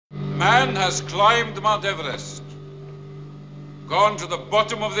Man has climbed Mount Everest, gone to the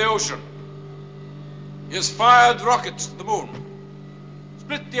bottom of the ocean. He has fired rockets to the moon,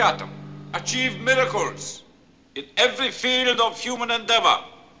 split the atom, achieved miracles in every field of human endeavor,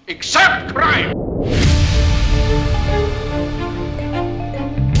 except crime.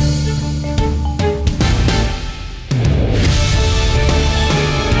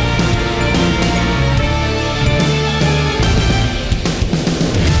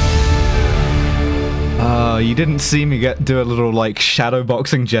 You didn't see me do a little shadow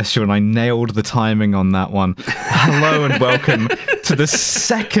boxing gesture, and I nailed the timing on that one. Hello and welcome to the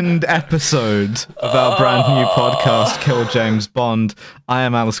second episode of our brand new podcast, Kill James Bond. I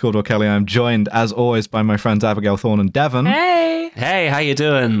am Alice Caldwell-Kelly. I'm joined, as always, by my friends Abigail Thorne and Devon. Hey! Hey, how you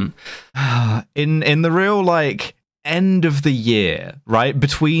doing? In the real, end of the year, right?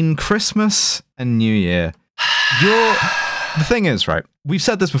 Between Christmas and New Year, the thing is, right, we've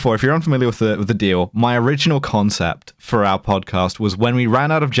said this before, if you're unfamiliar with the deal, my original concept for our podcast was when we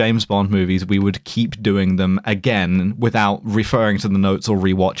ran out of James Bond movies, we would keep doing them again without referring to the notes or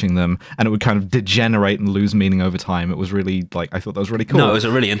rewatching them, and it would kind of degenerate and lose meaning over time. It was really, I thought that was really cool. No, it was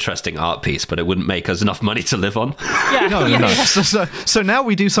a really interesting art piece, but it wouldn't make us enough money to live on. Yeah. No. So now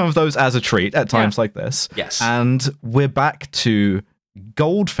we do some of those as a treat at times like this. Yes. And we're back to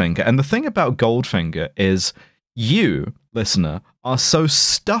Goldfinger. And the thing about Goldfinger is you, listener, are so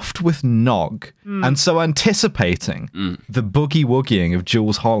stuffed with nog and so anticipating the boogie-woogieing of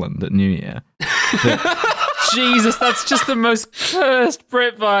Jules Holland at New Year. Jesus, that's just the most cursed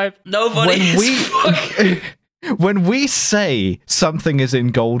Brit vibe. When we say something is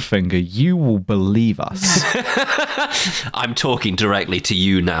in Goldfinger, you will believe us. I'm talking directly to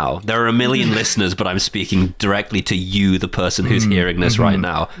you now. There are a million listeners, but I'm speaking directly to you, the person who's hearing this right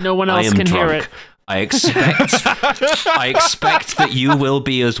now. No one else can hear it. I expect that you will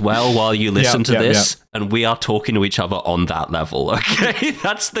be as well while you listen to this, and we are talking to each other on that level, okay?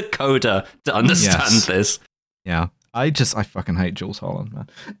 That's the coda to understand this. Yeah. I fucking hate Jules Holland, man.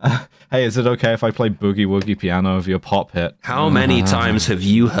 Hey, is it okay if I play Boogie Woogie Piano of your pop hit? How many times have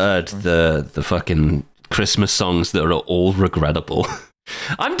you heard the fucking Christmas songs that are all regrettable?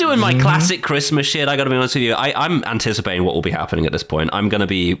 I'm doing my classic Christmas shit, I gotta be honest with you. I'm anticipating what will be happening at this point. I'm gonna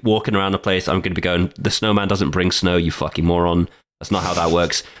be walking around the place, I'm gonna be going, the snowman doesn't bring snow, you fucking moron. That's not how that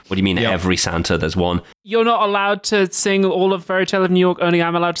works. What do you mean every Santa there's one? You're not allowed to sing all of Fairy Tale of New York, only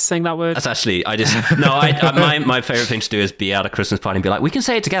I'm allowed to sing that word. That's actually, my favourite thing to do is be at a Christmas party and be like, we can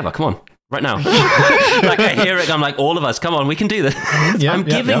say it together, come on. Right now. I hear it, I'm like, all of us, come on, we can do this. I'm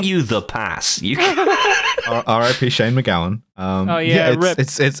giving you the pass. You R.I.P. Shane McGowan. RIP.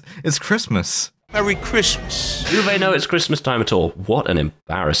 It's Christmas. Merry Christmas. Do they know it's Christmas time at all? What an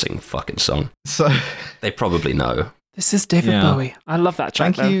embarrassing fucking song. So they probably know. This is David Bowie. I love that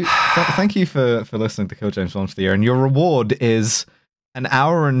track. Thank you for listening to Kill James Bond for the year, and your reward is an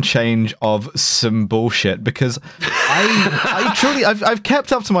hour and change of some bullshit, because I truly, I've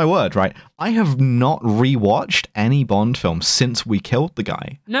kept up to my word, right? I have not rewatched any Bond film since we killed the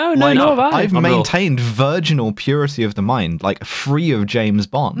guy. No, have I. I've maintained virginal purity of the mind, free of James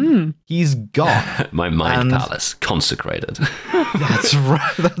Bond. He's got my mind palace consecrated. That's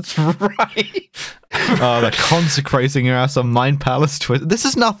right. Oh, they're consecrating your ass on Mind Palace twist. This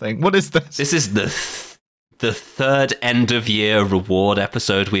is nothing. What is this? This is the third end of year reward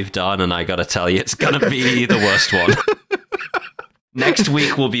episode we've done, and I gotta tell you, it's gonna be the worst one. Next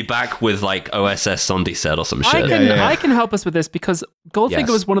week we'll be back with OSS Sondi said or some shit. I can help us with this, because Goldfinger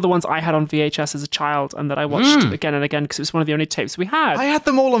was one of the ones I had on VHS as a child, and that I watched again and again because it was one of the only tapes we had. I had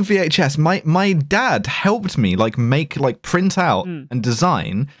them all on VHS. My dad helped me print out and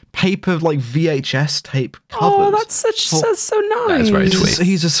design paper VHS tape covers. Oh, that's so nice. That is very sweet.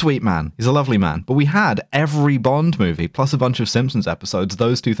 He's a sweet man. He's a lovely man. But we had every Bond movie plus a bunch of Simpsons episodes.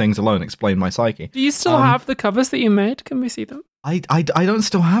 Those two things alone explain my psyche. Do you still have the covers that you made? Can we see them? I don't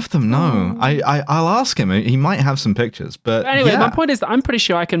still have them, no. I'll ask him. He might have some pictures, but anyway, my point is that I'm pretty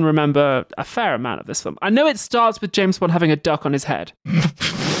sure I can remember a fair amount of this film. I know it starts with James Bond having a duck on his head.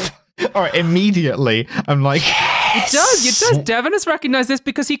 All right, immediately, I'm like... It does. Devon has recognized this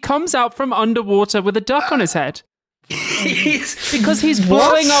because he comes out from underwater with a duck on his head. Because he's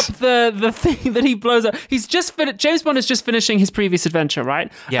blowing up the thing that he blows up. He's just James Bond is just finishing his previous adventure,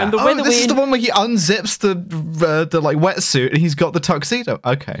 right? Yeah. And this is the one where he unzips the wetsuit and he's got the tuxedo.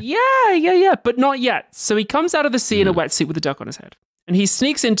 Okay. Yeah, but not yet. So he comes out of the sea in a wetsuit with a duck on his head, and he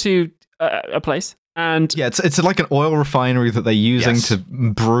sneaks into a place and it's like an oil refinery that they're using Yes. to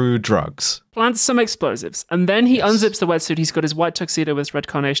brew drugs. plants some explosives. And then he unzips the wetsuit. He's got his white tuxedo with his red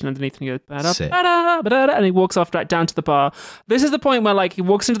carnation underneath, and he goes, "Ba-da, Sick. ba-da, ba-da," and he walks off right down to the bar. This is the point where, like, he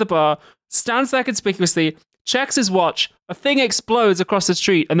walks into the bar, stands there conspicuously, checks his watch, a thing explodes across the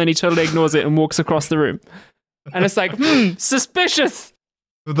street, and then he totally ignores it and walks across the room. And it's like, suspicious.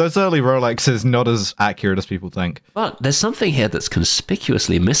 Those early Rolexes not as accurate as people think. But there's something here that's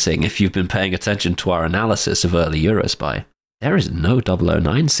conspicuously missing if you've been paying attention to our analysis of early Eurospy. There is no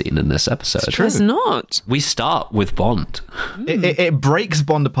 009 scene in this episode. It's true. There's not. We start with Bond. It breaks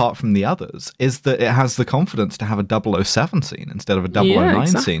Bond apart from the others, is that it has the confidence to have a 007 scene instead of a 009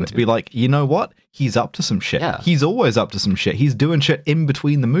 scene, to be like, you know what? He's up to some shit. Yeah. He's always up to some shit. He's doing shit in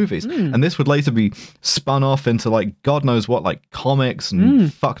between the movies. And this would later be spun off into, like, God knows what, like comics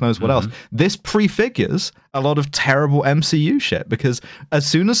and fuck knows what else. This prefigures a lot of terrible MCU shit, because as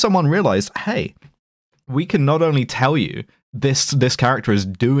soon as someone realized, hey, we can not only tell you this character is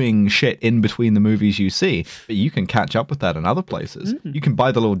doing shit in between the movies you see, but you can catch up with that in other places. You can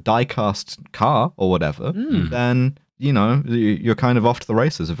buy the little die-cast car or whatever, then, you know, you're kind of off to the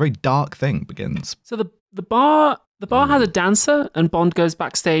races. A very dark thing begins. So the bar has a dancer, and Bond goes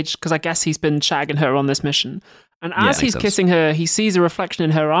backstage because I guess he's been shagging her on this mission. And as makes he's sense. kissing her, he sees a reflection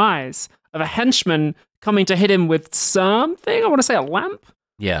in her eyes of a henchman coming to hit him with something. I want to say a lamp.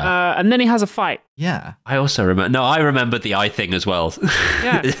 Yeah. And then he has a fight. Yeah. I also remember. No, I remembered the eye thing as well.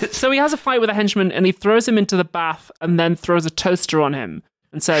 Yeah. So he has a fight with a henchman, and he throws him into the bath, and then throws a toaster on him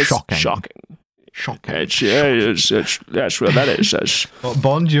and says, Shocking. "Shocking." Shocking. That's what that is. Well,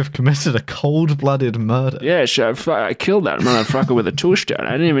 Bond, you've committed a cold-blooded murder. Yes, I killed that motherfucker with a toaster.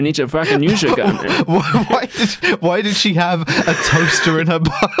 I didn't even need to fucking use your gun. Why did she have a toaster in her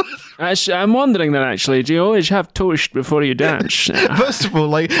bath? I'm wondering that, actually. Do you always have toast before you dance? First of all,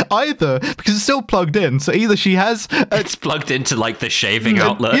 like, either, because it's still plugged in, so either she has It's plugged into like the shaving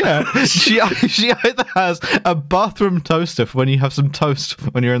outlet. yeah, she either has a bathroom toaster for when you have some toast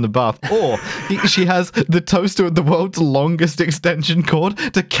when you're in the bath, or she has the toaster with the world's longest extension cord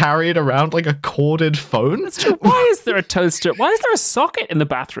to carry it around like a corded phone. That's true. Why is there a toaster? Why is there a socket in the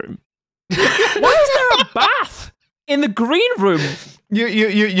bathroom? Why is there a bath in the green room?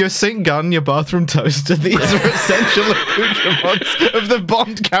 Your sink gun, your bathroom toaster, these are essential accoutrements of the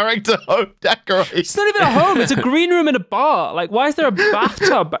Bond character home decoration. It's not even a home. It's a green room in a bar. Like, why is there a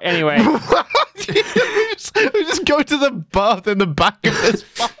bathtub? Anyway. we just go to the bath in the back of this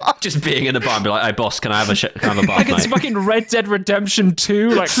bar. Just being in a bar and be like, "Hey, boss, can I have a bath Like it's night?" fucking Red Dead Redemption 2.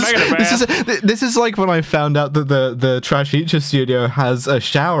 Like, can I get a bath? This is like when I found out that the Trash Feature Studio has a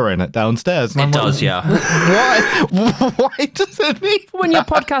shower in it downstairs. And It I'm like, does, yeah. Why does it need? When you're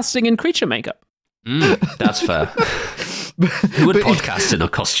podcasting in creature makeup. That's fair. Who would podcast in a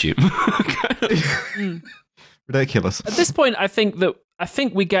costume? Ridiculous. At this point, I think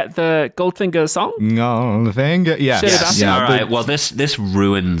we get the Goldfinger song. Goldfinger, yeah, Shut it up. yeah. All right. Well, this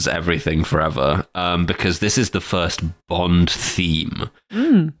ruins everything forever because this is the first Bond theme,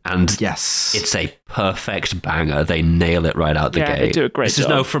 and Yes, it's a perfect banger. They nail it right out the Yeah, gate. they do a great This is job.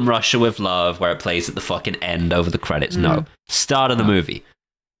 no From Russia with Love where it plays at the fucking end over the credits. No, start of the movie.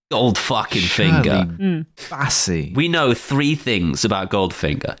 Gold fucking finger. Bassy. We know three things about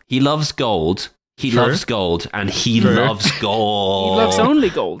Goldfinger. He loves gold. He loves gold, and he loves gold. He loves only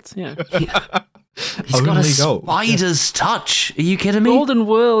gold. Yeah. He's got a only gold. spider's touch. Are you kidding me? Golden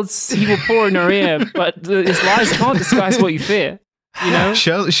words he will pour in your ear, but his lies can't disguise what you fear. You know?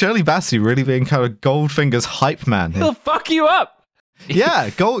 Shirley Bassey really being kind of Goldfinger's hype man here. He'll fuck you up. Yeah,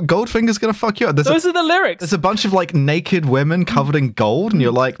 Goldfinger's gonna fuck you up. Those are the lyrics. There's a bunch of like naked women covered in gold, and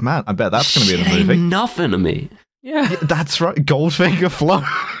you're like, man, I bet that's gonna be in the Shit ain't movie. nothing to me. Yeah. That's right, Goldfinger flow.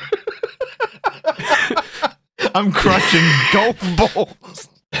 I'm crushing golf balls.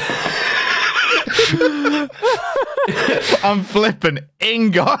 I'm flipping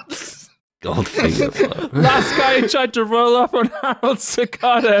ingots. Goldfinger flow. Last guy who tried to roll up on Harold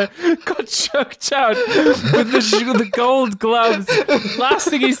Sakata got choked out with the gold gloves. Last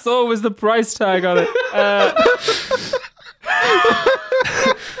thing he saw was the price tag on it.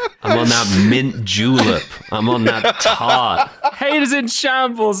 I'm on that mint julep. I'm on that tart. Haters in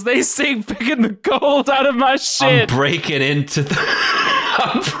shambles. They sing picking the gold out of my I'm shit. breaking into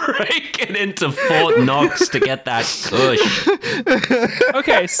Fort Knox to get that kush.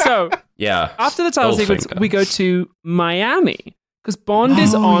 Okay, so Yeah. after the title sequence, Goldfinger. we go to Miami because Bond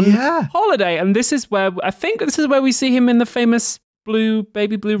is on holiday, and this is where we see him in the famous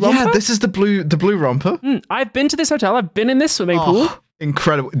baby blue romper. Yeah, this is the blue romper. I've been to this hotel. I've been in this swimming pool.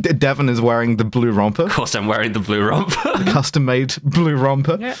 Incredible. Devon is wearing the blue romper. Of course, I'm wearing the blue romper. Custom-made blue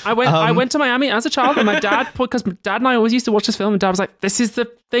romper. Yeah, I went to Miami as a child, and my dad, because Dad and I always used to watch this film, and Dad was like, "This is the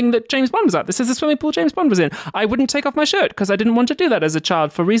thing that James Bond was at. This is the swimming pool James Bond was in." I wouldn't take off my shirt because I didn't want to do that as a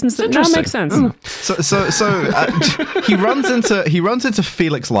child for reasons that now make sense. So he runs into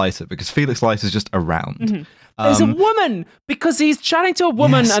Felix Leiter because Felix Leiter is just around. Mm-hmm. There's a woman because he's chatting to a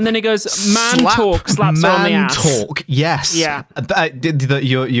woman, Yes. and then he goes, slaps her on the ass. talk, yes. Yeah.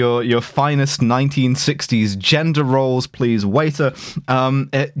 Your finest 1960s gender roles, please, waiter.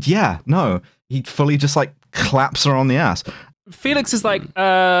 He fully just like claps her on the ass. Felix is like,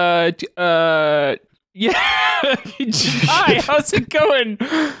 yeah. Hi, how's it going?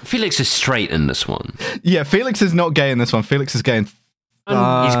 Felix is straight in this one. Yeah, Felix is not gay in this one. Felix is gay in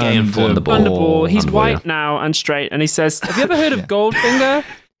He's gay in Thunderball. He's white now and straight, and he says, "Have you ever heard of Goldfinger?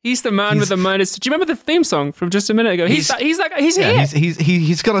 He's the man with the minus." Do you remember the theme song from just a minute ago? He's here.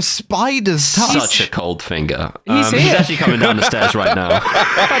 He's got a spider's touch. Such a cold finger. He's He's here. actually coming down the stairs right now.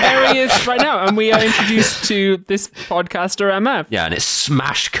 There he is right now, and we are introduced to this podcaster MF. Yeah, and it's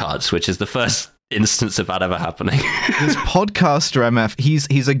smash cuts, which is the first instance of that ever happening. This podcaster MF,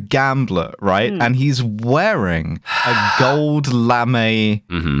 he's a gambler, right? And he's wearing a gold lame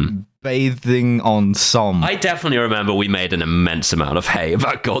bathing ensemble. I definitely remember we made an immense amount of hay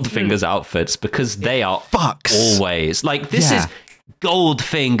about Goldfinger's outfits because they are always like this is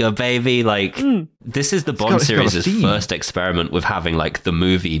Goldfinger, baby. Like this is the Bond it's got a series' theme. first experiment with having like the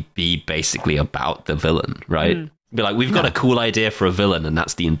movie be basically about the villain, right? Be like, we've got a cool idea for a villain, and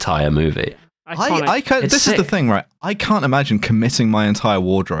that's the entire movie. I can't. It's This is the sick. thing, right? I can't imagine committing my entire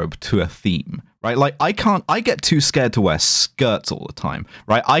wardrobe to a theme, right? Like I can't. I get too scared to wear skirts all the time,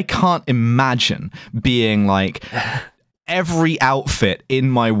 right? I can't imagine being like every outfit in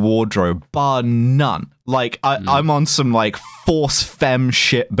my wardrobe, bar none. Like I'm on some like force femme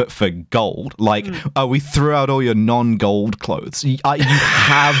shit, but for gold. Like we threw out all your non-gold clothes. You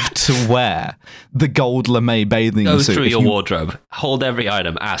have to wear the gold lame bathing Go suit. through If your you- wardrobe, hold every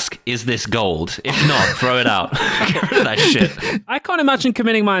item, ask, is this gold? If not, throw it out. Get rid of that shit. I can't imagine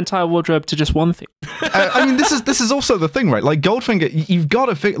committing my entire wardrobe to just one thing. I mean, this is also the thing, right? Like Goldfinger, you've got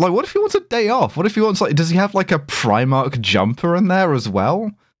to figure. Like, what if he wants a day off? What if he wants like? Does he have like a Primark jumper in there as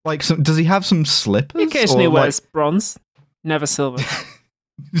well? Like, does he have some slippers? He occasionally Or, wears bronze, never silver.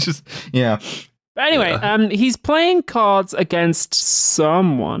 It's just yeah. But anyway, he's playing cards against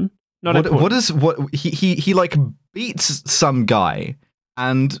someone. Not important. He like beats some guy,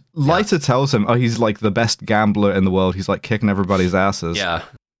 and Leiter tells him, oh, he's like the best gambler in the world. He's like kicking everybody's asses. Yeah.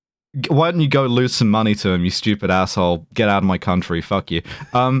 Why don't you go lose some money to him, you stupid asshole? Get out of my country, fuck you.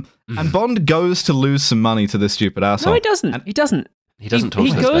 And Bond goes to lose some money to this stupid asshole. No, he doesn't. He doesn't. He doesn't talk He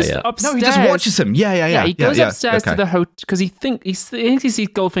to this goes guy yet. upstairs. No, he just watches him. Yeah. He goes upstairs okay. to the hotel because he thinks he sees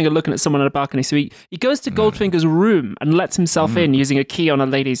Goldfinger looking at someone on a balcony. So he goes to Goldfinger's room and lets himself in using a key on a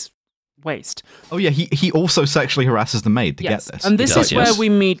lady's waist. Oh yeah, he also sexually harasses the maid to Yes. get this. And this He does, is where yes. we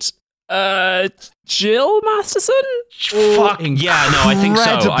meet Jill Masterson? Fuck yeah, no, I think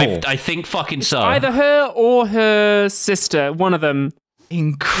so. Incredible. I think fucking so. Either her or her sister, one of them.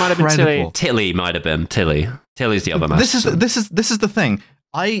 Incredible. Tilly might have been Tilly. Tilly's the other master. This is the thing.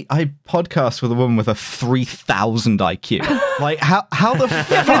 I podcast with a woman with a 3,000 IQ. Like how the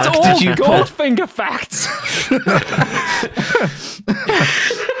fuck It's all did you Goldfinger facts.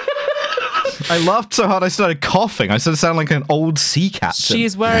 I laughed so hard I started coughing. I started sounding like an old sea captain. She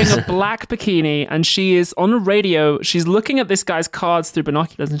is wearing a black bikini and she is on a radio. She's looking at this guy's cards through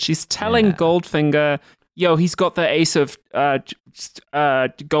binoculars and she's telling Goldfinger, yo, he's got the ace of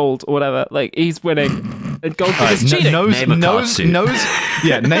gold or whatever. Like, he's winning. And Goldfinger's cheating. Name a card suit.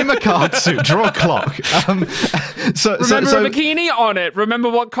 Name a card suit. Draw a clock. Remember a bikini on it. Remember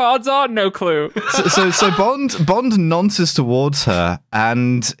what cards are? No clue. So Bond nonces towards her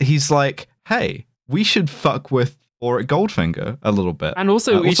and he's like, hey, we should fuck with Auric Goldfinger a little bit. And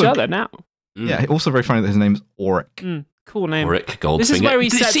also each other now. Yeah, also very funny that his name's Auric. Cool name. Rick Goldfinger. This is where he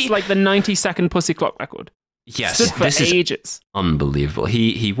sets like the 90-second pussy clock record. Yes, Stood for this is ages. unbelievable.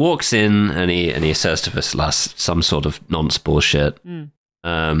 He walks in and he says to this lass some sort of nonce bullshit.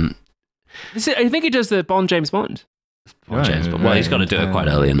 I think he does the Bond James Bond. James Bond. Well, he's got to do it quite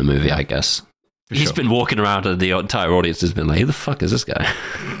early in the movie, I guess. He's been walking around and the entire audience has been like, who the fuck is this guy?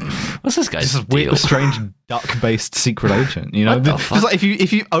 What's this guy's This is deal? weird, strange duck-based secret agent. You know, What the just fuck? like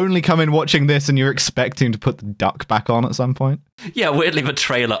if you only come in watching this and you're expecting to put the duck back on at some point. Yeah, weirdly, the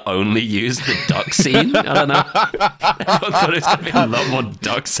trailer only used the duck scene. I don't know. I thought it was going to be a lot more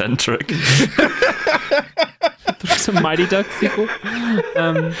duck-centric. It's a Mighty Duck sequel.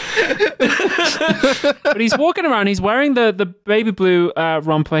 But he's walking around. He's wearing the baby blue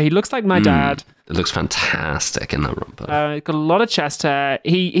romper. He looks like my dad. It looks fantastic in that romper. Got a lot of chest hair.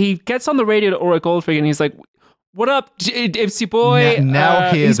 He gets on the radio to Aura Goldfinger and he's like, "What up? It's your boy."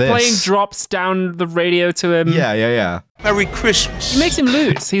 Now hear he's this. playing drops down the radio to him. Yeah. Merry Christmas. He makes him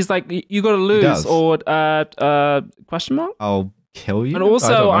lose. He's like, "You got to lose," does. or question mark. I'll kill you. And I don't also,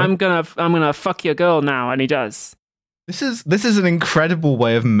 know. I'm gonna fuck your girl now, and he does. This is an incredible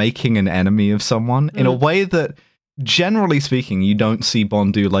way of making an enemy of someone in a way that, generally speaking, you don't see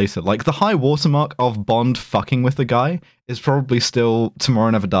Bond do later. Like, the high watermark of Bond fucking with the guy is probably still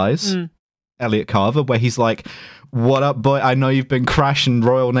Tomorrow Never Dies, Elliot Carver, where he's like, "What up, boy? I know you've been crashing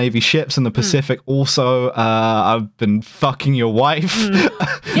Royal Navy ships in the Pacific. Also, I've been fucking your wife."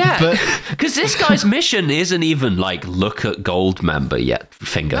 Yeah, because this guy's mission isn't even like look at gold member yet.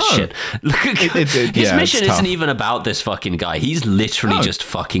 Shit. His mission isn't even about this fucking guy. He's literally just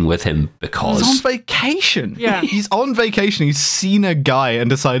fucking with him because He's on vacation. Yeah. He's on vacation. He's seen a guy and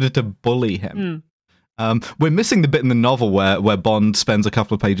decided to bully him. We're missing the bit in the novel where Bond spends a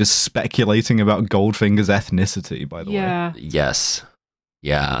couple of pages speculating about Goldfinger's ethnicity, by the way. Yeah. Yes.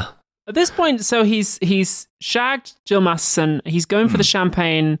 Yeah. At this point, so he's shagged Jill Masterson. He's going for the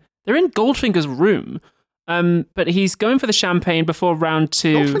champagne. They're in Goldfinger's room. But he's going for the champagne before round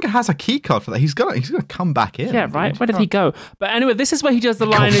 2. Goldfinger has a key card for that. He's gonna come back in. Yeah, right. Where did he go? But anyway, this is where he does the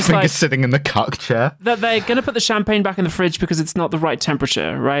line. Is Goldfinger's like sitting in the cuck chair. that they're going to put the champagne back in the fridge because it's not the right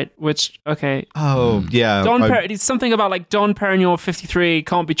temperature, right? Which, okay. Oh, yeah. It's something about like Don Perignon 53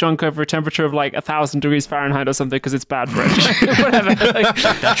 can't be drunk over a temperature of like 1,000 degrees Fahrenheit or something because it's bad for it. Whatever. Like,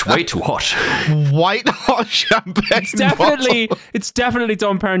 That's way too hot. White hot champagne. it's definitely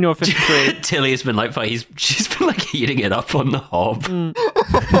Don Perignon 53. Tilly's been like, she's been like heating it up on the hob.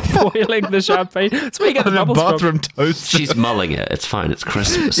 Boiling the champagne. That's where you get the bottle. bubbles Bathroom from. toaster. She's mulling it. It's fine. It's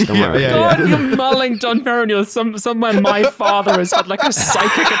Christmas. Don't worry. Yeah. God, you're mulling Don Perignon. Somewhere my father has had like a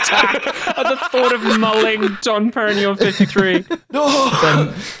psychic attack at the thought of mulling Don Perignon 53.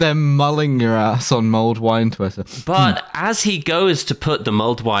 They're mulling your ass on mulled wine, Twitter. But as he goes to put the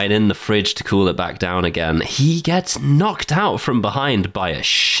mulled wine in the fridge to cool it back down again, he gets knocked out from behind by a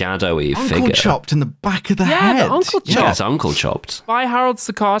shadowy Uncle figure. chopped in the back of the Yeah, head. the Uncle Yeah, Chop. it's Uncle Chopped. By Harold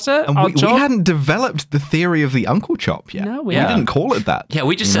Sakata. And our we job. hadn't developed the theory of the Uncle Chop yet. No, we we didn't call it that. Yeah,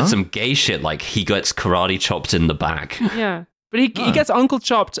 we just You said know? some gay shit like he gets karate chopped in the back. Yeah. But he gets Uncle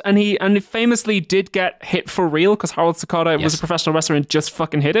Chopped, and he famously did get hit for real because Harold Sakata was a professional wrestler and just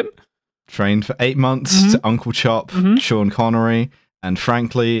fucking hit him. Trained for 8 months to Uncle Chop, Sean Connery. And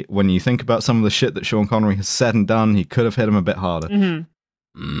frankly, when you think about some of the shit that Sean Connery has said and done, he could have hit him a bit harder.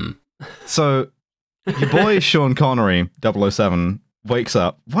 So, your boy Sean Connery, 007, wakes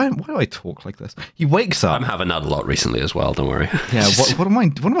up. Why do I talk like this? He wakes up. I'm having that a lot recently as well, don't worry. Yeah, what am I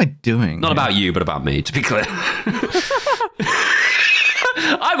doing? Not here? about you, but about me, to be clear.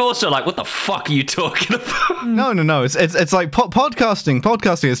 I'm also like, what the fuck are you talking about? No. It's like podcasting.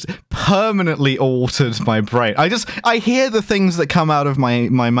 Podcasting has permanently altered my brain. I hear the things that come out of my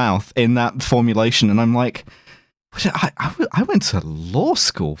mouth in that formulation, and I'm like, I went to law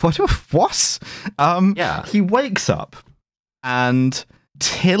school. What? Yeah. He wakes up, and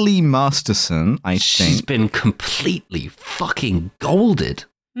Tilly Masterson, I She's think, been completely fucking golded.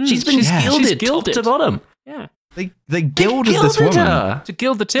 She's been she's gilded, gilded. top to bottom. Yeah. they gilded this woman. her. To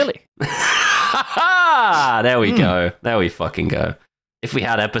gild the Tilly. There we go. There we fucking go. If we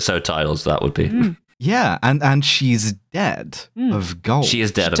had episode titles, that would be. Yeah, and she's dead of gold. She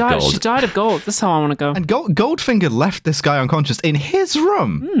is dead of She gold. died of gold. That's how I want to go. And Goldfinger left this guy unconscious in his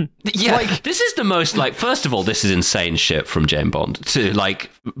room. Yeah, this is the most, like, first of all, this is insane shit from James Bond to,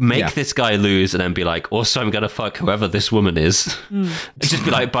 like, make this guy lose and then be like, also, I'm going to fuck whoever this woman is. Just be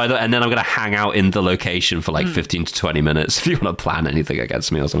like, and then I'm going to hang out in the location for, like, 15 to 20 minutes if you want to plan anything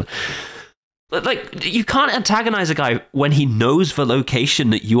against me or something. But, like, you can't antagonize a guy when he knows the location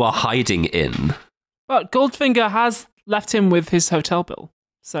that you are hiding in. But Goldfinger has left him with his hotel bill.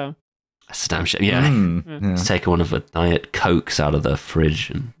 So. That's a damn shit. Yeah. Yeah. Let's take one of the Diet Cokes out of the fridge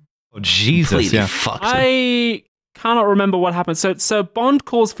and Oh, Jesus, completely yeah. fucked him. I cannot remember what happened. So Bond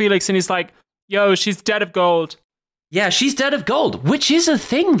calls Felix and he's like, yo, she's dead of gold. Yeah, she's dead of gold, which is a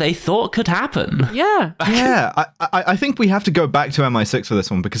thing they thought could happen. Yeah. Yeah, I think we have to go back to MI6 for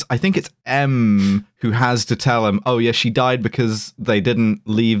this one because I think it's M who has to tell him, oh, yeah, she died because they didn't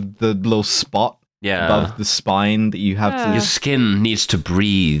leave the little spot above the spine that you have Your to... skin needs to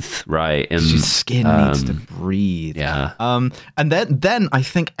breathe, right? And Your skin needs to breathe. yeah. And then I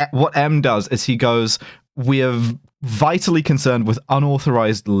think what M does is he goes, we have vitally concerned with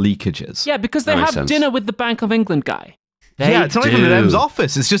unauthorized leakages. Yeah, because they That makes have sense. dinner with the Bank of England guy. Yeah, it's not even in do. M's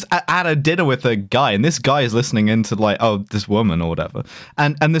office. It's just at a dinner with a guy, and this guy is listening into like, oh, this woman or whatever.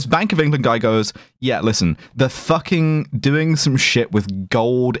 And this Bank of England guy goes, yeah, listen, they're fucking doing some shit with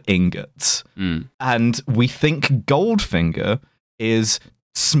gold ingots. And we think Goldfinger is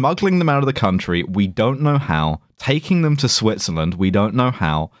smuggling them out of the country. We don't know how. Taking them to Switzerland. We don't know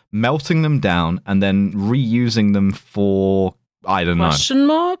how. Melting them down and then reusing them for, I don't know, Question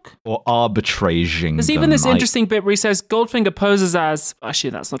mark? or arbitraging. There's even this them, interesting bit where he says Goldfinger poses as...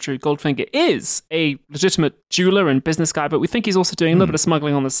 Actually, that's not true. Goldfinger is a legitimate jeweler and business guy, but we think he's also doing a little bit of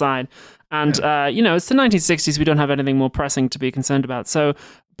smuggling on the side. And, it's the 1960s. We don't have anything more pressing to be concerned about. So,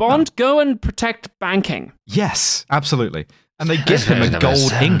 Bond, go and protect banking. Yes, absolutely. And they give him a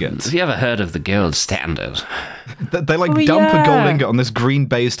gold ingot. Have you ever heard of the gold standard? They like Oh, dump a yeah. gold ingot on this green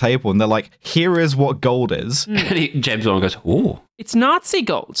baize table, and they're like, "Here is what gold is." And James Bond goes, "Oh, It's Nazi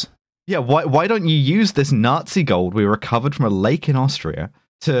gold. Yeah, why don't you use this Nazi gold we recovered from a lake in Austria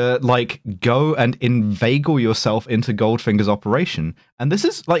to like go and inveigle yourself into Goldfinger's operation? And this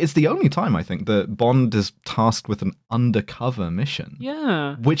is like it's the only time I think that Bond is tasked with an undercover mission.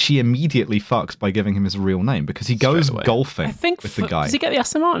 Yeah. Which he immediately fucks by giving him his real name because he goes away. golfing I think... with the guy. Does he get the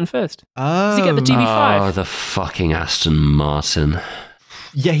Aston Martin first? Oh, Does he get the DB5? oh, the fucking Aston Martin."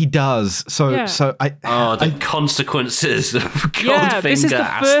 yeah, he does. So Yeah. The consequences of Goldfinger. Yeah, this is the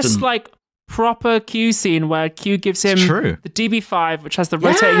first Aston. like proper Q scene where Q gives him true. the DB5, which has the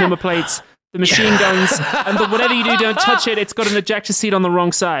rotating number plates, the machine guns, and the whatever you do, don't touch it. It's got an ejector seat on the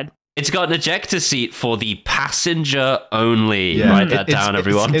wrong side. It's got an ejector seat for the passenger only. Yeah. Write that down,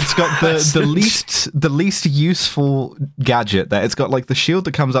 everyone. It's got the least useful gadget there. It's got like the shield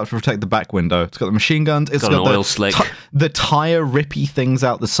that comes up to protect the back window. It's got the machine guns. It's got an oil slick. The tire rippy things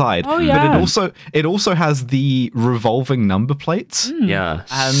out the side. Oh, yeah. But it also has the revolving number plates. Yeah,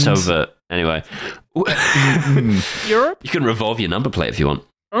 And- Sovert. Anyway, Europe? you can revolve your number plate if you want.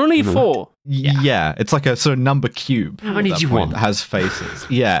 Only 4. Yeah, it's like a sort of number cube. How many at that do you point want? that has faces.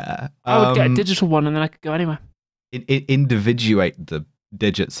 Yeah. I would get a digital one and then I could go anywhere. it individuate the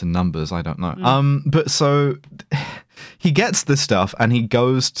digits and numbers. I don't know. But so he gets this stuff and he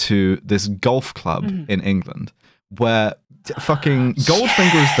goes to this golf club in England where fucking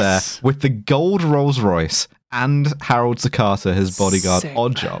Goldfinger is there with the gold Rolls Royce and Harold Sakata, his bodyguard, Sick.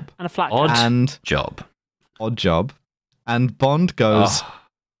 Oddjob, And a flat Odd cap. and job. Oddjob, and Bond goes, Oh.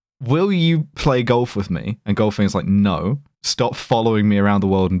 "Will you play golf with me?" And Goldfinger's like, "No, stop following me around the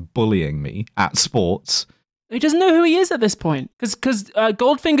world and bullying me at sports." He doesn't know who he is at this point because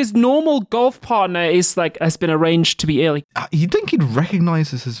Goldfinger's normal golf partner is like has been arranged to be ill. He You'd think he'd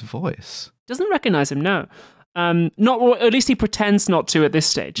recognizes his voice. doesn't recognize him. No, not or at least he pretends not to at this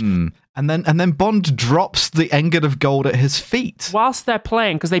stage. And then Bond drops the ingot of gold at his feet. Whilst they're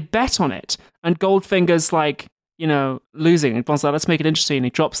playing, because they bet on it, and Goldfinger's like, losing. And Bond's like, let's make it interesting. And he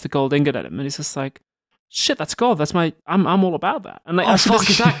drops the gold ingot at him, and he's just like, shit, that's gold. That's I'm all about that. And like, Oh, actually, fuck,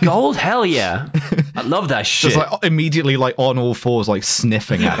 is that gold? Hell yeah. I love that shit. Just like immediately like on all fours, like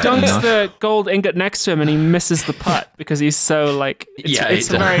sniffing at it. you dunks know? the gold ingot next to him, and he misses the putt because he's so like, it's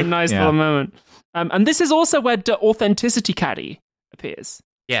a very nice Yeah. little moment. And this is also where the authenticity caddy appears.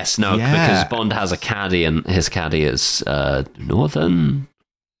 Yes, no, Yeah. because Bond has a caddy and his caddy is Northern.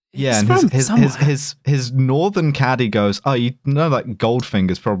 Yeah, He's and from his somewhere. his northern caddy goes, "Oh, you know that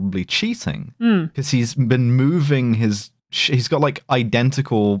Goldfinger's probably cheating because he's been moving he's got like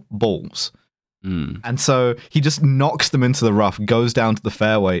identical balls." And so he just knocks them into the rough, goes down to the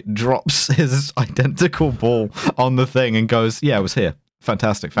fairway, drops his identical ball on the thing, and goes, "Yeah, it was here.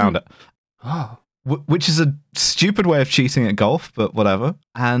 Fantastic, found it." Oh. Which is a stupid way of cheating at golf, but whatever.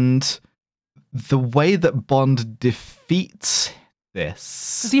 And the way that Bond defeats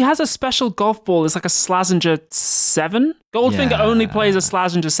this, Because he has a special golf ball. It's like a Slazenger 7. Goldfinger Yeah. only plays a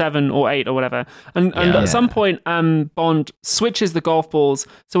Slazenger 7 or 8 or whatever. And Yeah. at some point, Bond switches the golf balls.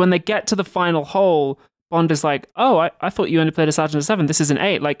 So when they get to the final hole, Bond is like, oh, I thought you only played a Slazenger 7. This is an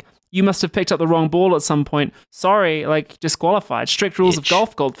 8. Like, you must have picked up the wrong ball at some point. Sorry, like, disqualified. Strict rules of Bitch.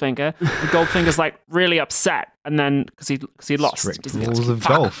 golf, Goldfinger. And Goldfinger's like really upset. And then, because he lost. strict Doesn't he? rules of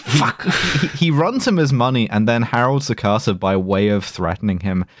golf. He runs him his money, and then Harold Sakata, by way of threatening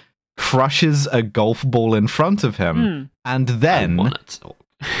him, crushes a golf ball in front of him, and then I want it.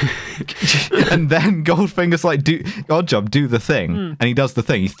 and then Goldfinger's like, Oddjob, do the thing, and he does the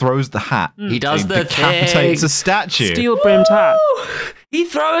thing. He throws the hat. He does and the decapitates thing. a statue. Steel-brimmed hat. He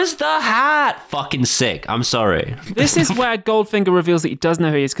throws the hat. Fucking sick. I'm sorry. This is where Goldfinger reveals that he does know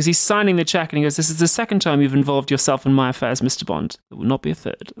who he is because he's signing the check and he goes, "This is the second time you've involved yourself in my affairs, Mr. Bond. There will not be a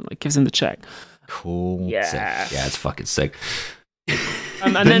third." And like gives him the check. cool. Yeah. Sick. Yeah, it's fucking sick.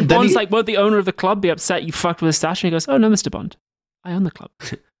 And then Bond's like, won't the owner of the club be upset you fucked with his stash? And he goes, oh, no, Mr. Bond. I own the club.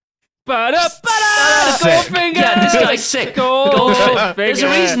 Goldfinger! Yeah, this guy's sick. Goldfinger. There's a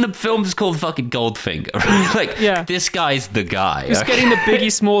reason the film is called fucking Goldfinger. Like, this guy's the guy. He's getting the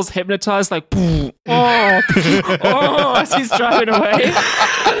Biggie Smalls hypnotized, like, oh, as he's driving away.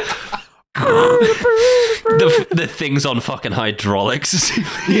 the thing's on fucking hydraulics.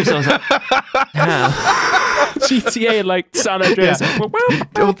 He was like, GTA, like, San Andreas.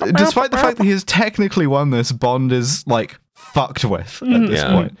 Despite the fact that he has technically won this, Bond is like fucked with at this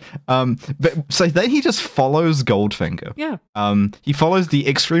point. But so then he just follows Goldfinger. Yeah. He follows the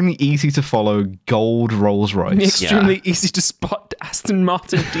extremely easy to follow gold Rolls Royce. The extremely easy to spot Aston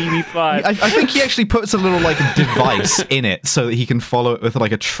Martin DB5. I think he actually puts a little like device in it so that he can follow it with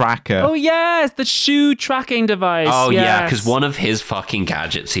like a tracker. Oh yes, the shoe tracking device. oh yes. yeah, because one of his fucking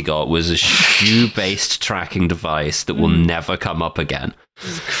gadgets he got was a shoe-based tracking device that will never come up again.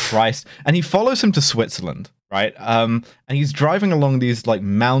 Christ. And he follows him to Switzerland, right? And he's driving along these like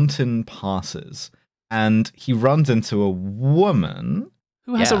mountain passes, and he runs into a woman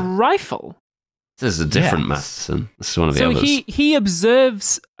who has a rifle. This is a different Matheson. This is one of the others. So he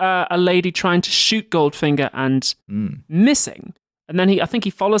observes a lady trying to shoot Goldfinger and missing. And then I think he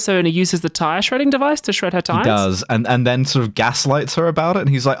follows her and he uses the tire shredding device to shred her tires. He does, and then sort of gaslights her about it. And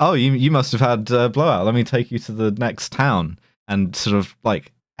he's like, "Oh, you must have had a blowout. Let me take you to the next town," and sort of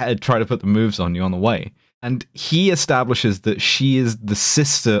like try to put the moves on you on the way. And he establishes that she is the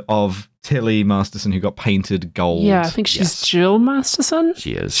sister of Tilly Masterson, who got painted gold. Yeah, I think she's Jill Masterson.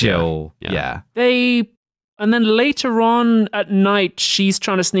 She is. Jill. Yeah. And then later on at night, she's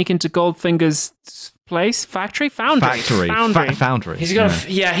trying to sneak into Goldfinger's place, foundry. He's got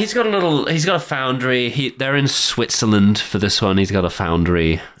he's got a foundry. They're in Switzerland for this one. He's got a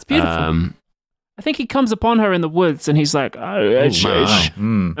foundry. It's beautiful. I think he comes upon her in the woods and he's like, I'm James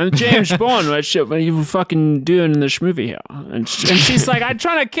Bond. What are you fucking doing in this movie here? And she's like, I'm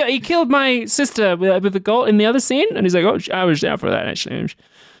trying to kill. He killed my sister with the gold in the other scene. And he's like, oh, I was there for that, actually.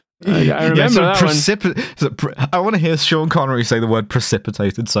 I remember that one. I want to hear Sean Connery say the word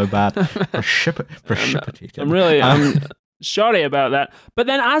precipitated so bad. Precipitated. I'm sorry about that. But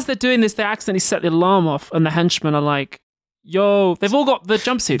then as they're doing this, they accidentally set the alarm off and the henchmen are like, yo, they've all got the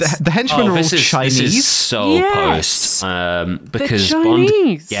jumpsuits. The henchmen are all Chinese. This is so post. Because Bond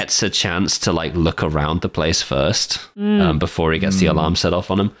gets a chance to like look around the place first before he gets the alarm set off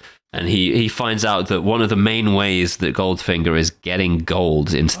on him. And he finds out that one of the main ways that Goldfinger is getting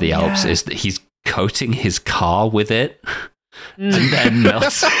gold into the Alps is that he's coating his car with it and then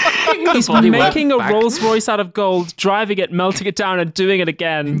melting He's making a Rolls Royce out of gold, driving it, melting it down, and doing it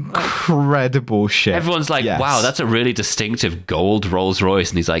again. Incredible shit. Everyone's like, wow, that's a really distinctive gold Rolls Royce.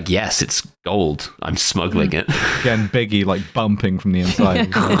 And he's like, yes, it's gold. I'm smuggling it. Again, Biggie like bumping from the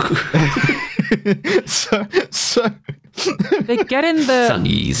inside. so they get in the... It's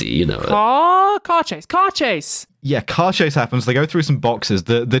uneasy, you know. Car chase. Yeah, car chase happens. They go through some boxes.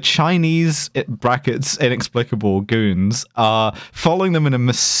 The Chinese brackets inexplicable goons are following them in a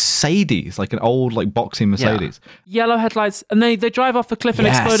Mercedes, like an old like boxing Mercedes. Yeah. Yellow headlights, and they drive off the cliff and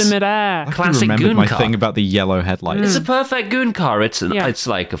explode in midair. I Classic remembered goon my car. thing about the yellow headlights. It's a perfect goon car. It's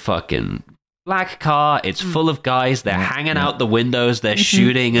like a fucking black car. It's full of guys. They're hanging out the windows. They're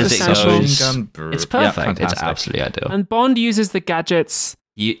shooting as it goes. It's perfect. It's absolutely ideal. And Bond uses the gadgets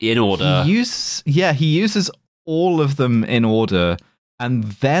in order. He uses all of them in order, and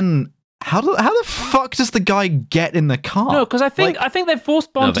then how the fuck does the guy get in the car? No, because I think they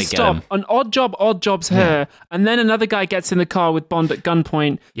forced Bond to stop. An odd job's her, and then another guy gets in the car with Bond at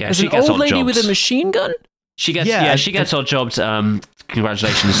gunpoint. Yeah, There's she an gets old odd lady jobs. with a machine gun. She gets odd jobs.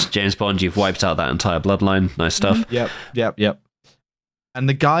 Congratulations, James Bond. You've wiped out that entire bloodline. Nice stuff. Yep. And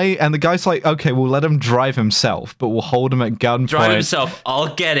the guy's like, okay, we'll let him drive himself, but we'll hold him at gunpoint. Drive himself.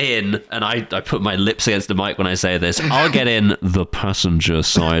 I'll get in, and I put my lips against the mic when I say this. I'll get in the passenger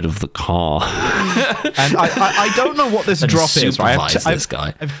side of the car. And I don't know what this drop is. Right?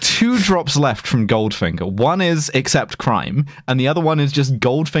 I have 2 drops left from Goldfinger. One is accept crime, and the other one is just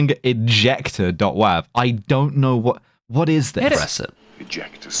Goldfinger ejector.wav. I don't know what is this. Press it.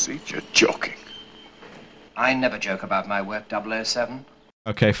 Ejector seat? You're joking. I never joke about my work, 007.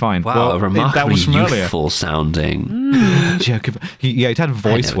 Okay, fine. Wow, well, remarkably that was from earlier. youthful sounding. Joke about, he'd had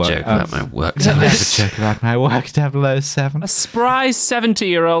voice work. Joke about my work. Never joke about my work, 007. A spry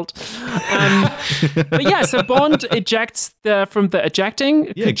 70-year-old. But yeah, so Bond ejects from the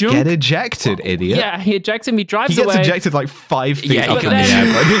ejecting. Yeah, get ejected, idiot. Yeah, he ejects him. He drives He gets away. ejected like 5 feet Yeah, up he in the air.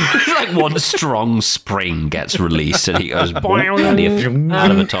 It's like one strong spring gets released and he goes and he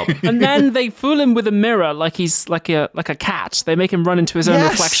out of the top. And then they fool him with a mirror, like he's like a cat. They make him run into his own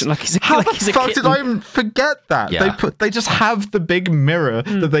reflection, like he's a How like the he's a fuck kitten. did I even forget that? Yeah. They just have the big mirror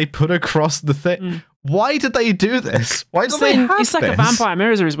that they put across the thing. Why did they do this? Why do they have He's like this? a vampire.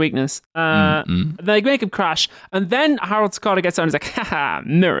 Mirrors are his weakness. They make him crash, and then Harold Carter gets out and he's like, haha,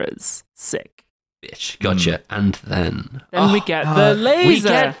 mirrors. Sick. Bitch, gotcha. And then We get the laser. we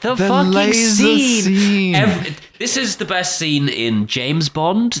get the fucking laser scene. This is the best scene in James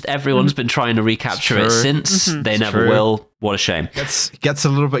Bond. Everyone's been trying to recapture it true. since. They never true. will. What a shame. Gets a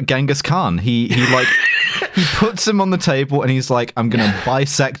little bit Genghis Khan. He like he puts him on the table and he's like, "I'm gonna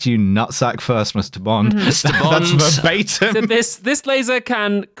bisect you, nutsack first, Mr. Bond." Mr. Bond. That's verbatim. So this laser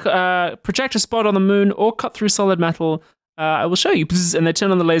can project a spot on the moon or cut through solid metal. I will show you. And they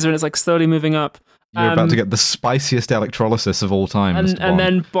turn on the laser and it's like slowly moving up. You're about to get the spiciest electrolysis of all time, Mr. Bond. And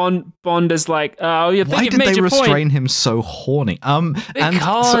then Bond is like, "Oh, you think Why you've did made they your restrain point?" him so horny?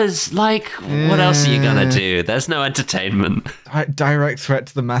 Because, what else are you gonna do? There's no entertainment. Direct threat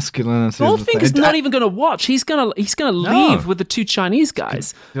to the masculinity. of the thing. Goldfinger's not even going to watch. He's gonna leave with the two Chinese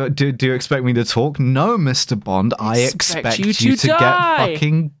guys. Do you expect me to talk? No, Mr. Bond. I expect you to get die.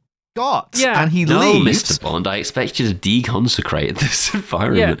 fucking got. Yeah. And he No, leaves. Mr. Bond, I expect you to deconsecrate this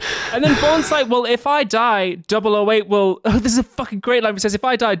environment. Yeah. And then Bond's like, well, if I die, 008 will... Oh, this is a fucking great line. He says, if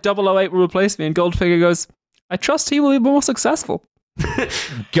I die, 008 will replace me. And Goldfinger goes, I trust he will be more successful.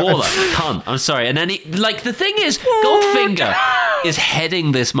 Baller, cunt. I'm sorry. And then the thing is, Goldfinger is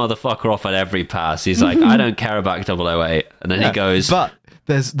heading this motherfucker off at every pass. He's like, I don't care about 008. And then he goes... But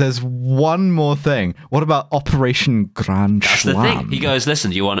there's one more thing. What about Operation Grand That's the Slam? thing. He goes,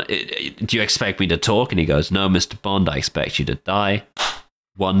 listen, do you expect me to talk? And he goes, no, Mr. Bond, I expect you to die.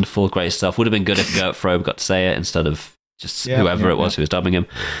 Wonderful, great stuff. Would have been good if Gert Frobe got to say it instead of just whoever it was who was dubbing him.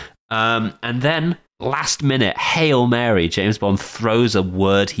 And then, last minute, Hail Mary, James Bond throws a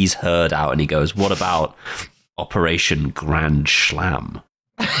word he's heard out and he goes, what about Operation Grand Slam?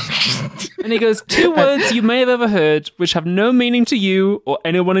 And he goes, 2 words you may have ever heard, which have no meaning to you or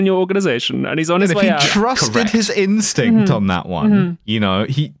anyone in your organization. And he's on his if way he out. trusted Correct. his instinct on that one, you know,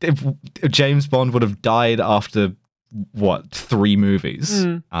 if James Bond would have died after 3 movies.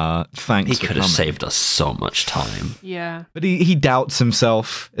 Thanks. He for could have coming. saved us so much time. Yeah. But he doubts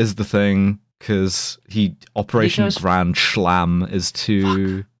himself is the thing because Operation goes, Grand Slam is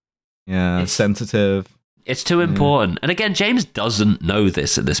too sensitive. It's too important. And again, James doesn't know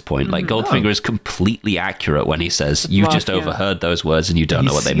this at this point. Like, Goldfinger is completely accurate when he says, you've just overheard those words and you don't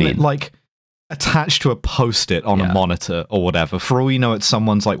know what they He's seen mean. it, like, attached to a post-it on a monitor or whatever. For all you know, it's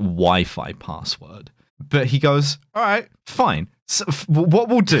someone's, like, Wi-Fi password. But he goes, all right, fine. So, what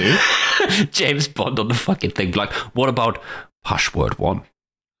we'll do... James Bond on the fucking thing, like, what about password 1?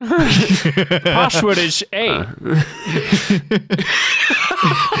 Password is A.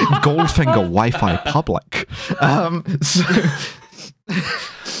 Goldfinger Wi-Fi public. So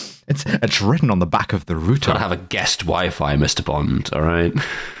it's written on the back of the router. Gotta have a guest Wi-Fi, Mr. Bond, all right?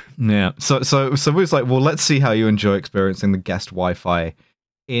 Yeah. So we was like, well, let's see how you enjoy experiencing the guest Wi-Fi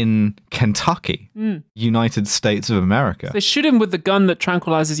in Kentucky, United States of America. They shoot him with the gun that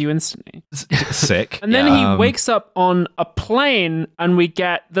tranquilizes you instantly. Sick. And then he wakes up on a plane and we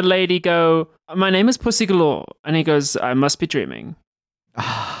get the lady go, my name is Pussy Galore. And he goes, I must be dreaming.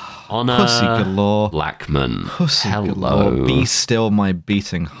 Honor Pussy galore. Blackman. Pussy Hello. galore. Be still my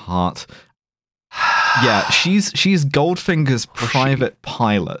beating heart. Yeah, she's Goldfinger's private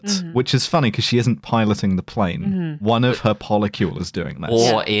pilot, which is funny because she isn't piloting the plane. One of her polycule is doing this.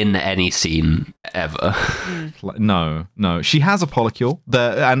 Or in any scene ever. No. She has a polycule.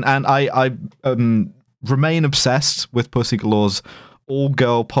 And I remain obsessed with Pussy Galore's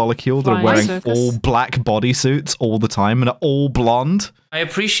all-girl polycule that are Flying wearing circus. all black bodysuits all the time and are all blonde. I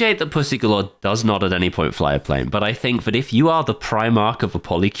appreciate that Pussy Galore does not at any point fly a plane, but I think that if you are the Primarch of a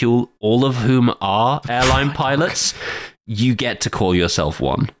polycule, all of whom are airline pilots, you get to call yourself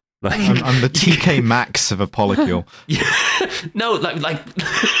one. Like, I'm the TK Maxx of a polycule. no, like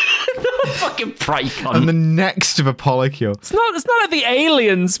fucking Pricon. I'm the next of a polycule. It's not like the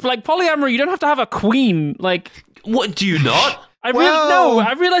aliens, but like polyamory, you don't have to have a queen. Like, What, do you not? I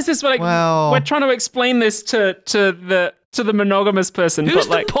realized this, but like, well. we're trying to explain this to the to the monogamous person. Who's but,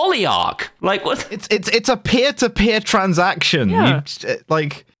 like, the polyarch? Like, what? It's a peer-to-peer transaction. Yeah.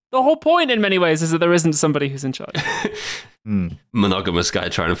 Like the whole point in many ways is that there isn't somebody who's in charge. Monogamous guy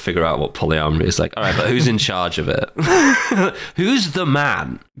trying to figure out what polyamory is like. All right, but who's in charge of it? Who's the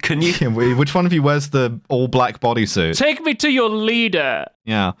man? Can you? which one of you wears the all-black bodysuit? Take me to your leader.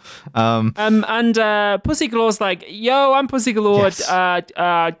 Yeah. And Pussy Galore's like, yo, I'm Pussy Galore. Yes.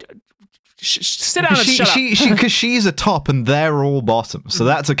 Sit down and shut up. Because she's a top and they're all bottom. So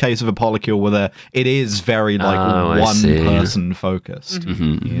that's a case of a polycule where it is very one person focused.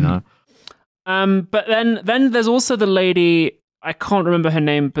 You know. But then there's also the lady, I can't remember her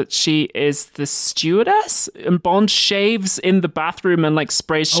name, but she is the stewardess, and Bond shaves in the bathroom and like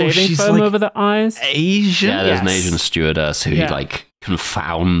sprays shaving foam like over the eyes. Asian? Yeah, there's an Asian stewardess who like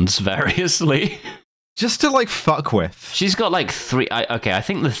confounds variously. Just to like fuck with. She's got like three. I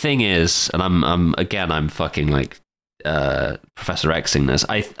think the thing is, and I'm fucking like Professor Xing this.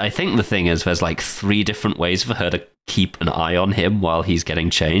 I think the thing is, there's like 3 different ways for her to keep an eye on him while he's getting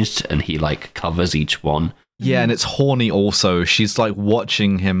changed, and he like covers each one. Yeah, and it's horny also. She's like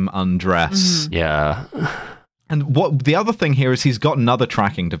watching him undress. Yeah. And what the other thing here is he's got another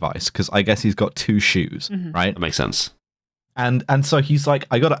tracking device, because I guess he's got 2 shoes, right? That makes sense. And so he's like,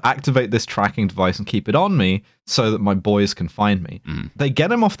 I got to activate this tracking device and keep it on me so that my boys can find me. They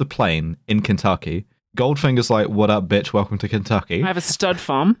get him off the plane in Kentucky. Goldfinger's like, what up, bitch? Welcome to Kentucky. I have a stud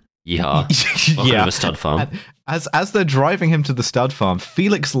farm. Yeah. Yeah. A stud farm. And as they're driving him to the stud farm,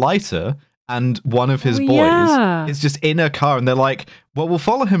 Felix Leiter and one of his boys is just in a car, and they're like, well, we'll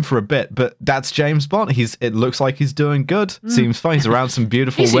follow him for a bit, but that's James Bond. It looks like he's doing good. Seems fine. He's around some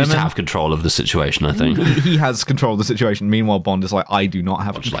beautiful He women. seems to have control of the situation, I think. He has control of the situation. Meanwhile, Bond is like, I do not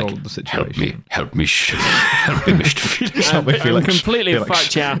have control of the situation. Help me, Mr. Felix. Help me, I'm Felix. completely Felix.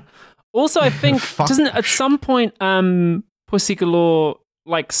 fucked, yeah. Also, I think, doesn't at some point Pussy Galore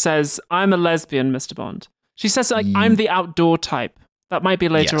like says, I'm a lesbian, Mr. Bond. She says like, I'm the outdoor type. That might be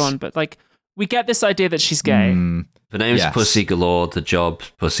later on, but like, we get this idea that she's gay. The name's Pussy Galore, the job,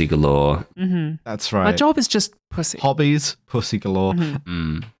 Pussy Galore. That's right. My job is just pussy. Hobbies, Pussy Galore.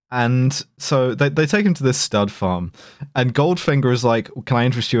 And so they take him to this stud farm, and Goldfinger is like, can I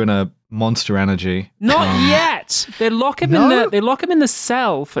interest you in a Monster Energy? Not yet. They lock him in the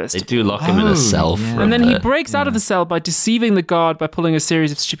cell first. They do lock him in a cell for and then a he bit. breaks out of the cell by deceiving the guard by pulling a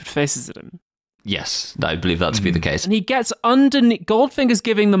series of stupid faces at him. Yes, I believe that to be the case. And he gets underneath. Goldfinger's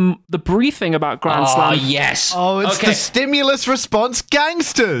giving them the briefing about Grand Slam. Yes. Oh, it's the stimulus response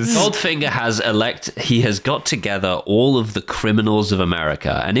gangsters. Goldfinger he has got together all of the criminals of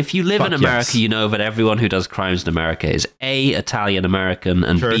America. And if you live in America, you know that everyone who does crimes in America is A, Italian American,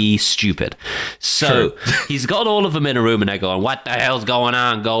 and B, stupid. So he's got all of them in a room, and they're going, what the hell's going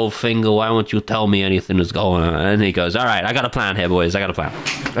on, Goldfinger? Why won't you tell me anything that's going on? And he goes, all right, I got a plan here, boys. I got a plan.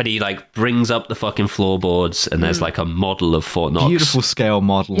 And he like brings up the fucking floorboards, and there's like a model of Fort Knox. Beautiful scale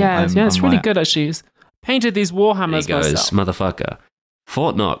model. Yeah, it's really good actually. He's painted these Warhammers He goes, myself. motherfucker,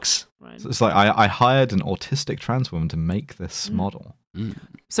 Fort Knox. So it's like I hired an autistic trans woman to make this model.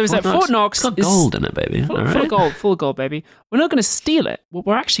 So he's like, Fort Knox it's got gold in it, baby. Full of gold, baby. We're not going to steal it. What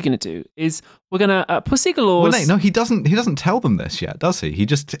we're actually going to do is we're going to Pussy Galore's... Well, no, he doesn't tell them this yet, does he?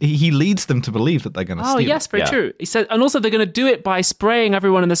 He leads them to believe that they're going to steal it. Oh, yes, very true. He said, and also they're going to do it by spraying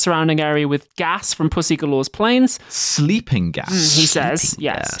everyone in the surrounding area with gas from Pussy Galore's planes. Sleeping gas. He says,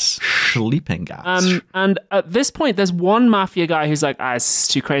 yes. Sleeping gas. And at this point, there's one mafia guy who's like, it's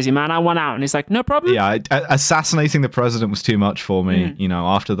too crazy, man. I want out. And he's like, no problem. Yeah, assassinating the president was too much for me. You know,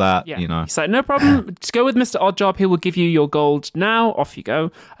 after that, Yeah. you know. He's like, no problem. Just go with Mr. Oddjob. He will give you your gold now. Off you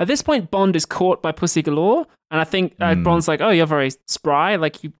go. At this point, Bond is caught by Pussy Galore. And I think Bond's like, oh, you're very spry.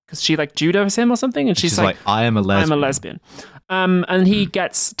 Like, because she like judos him or something. And she's like, I am a lesbian. I'm a lesbian. And he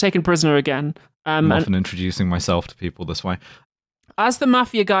gets taken prisoner again. I'm often introducing myself to people this way. As the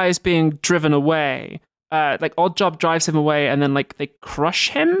mafia guy is being driven away, like Oddjob drives him away, and then like they crush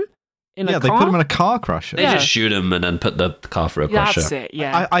him. They put him in a car crusher. They just shoot him and then put the car through a crusher. That's it,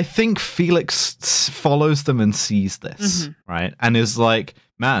 yeah. I think Felix follows them and sees this, right? And is like,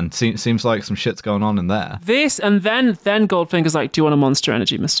 man, seems like some shit's going on in there. This, and then Goldfinger's like, do you want a Monster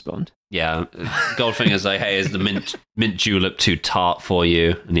Energy, Mr. Bond? Yeah, Goldfinger's like, hey, is the mint julep too tart for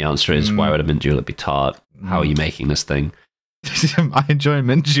you? And the answer is, why would a mint julep be tart? How are you making this thing? I enjoy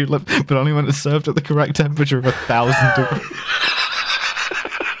mint julep, but only when it's served at the correct temperature of 1,000 degrees.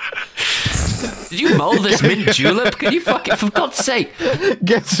 Did you mull this mint julep? Can you fucking, for God's sake?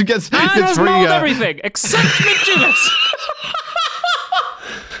 Has mulled everything except mint juleps.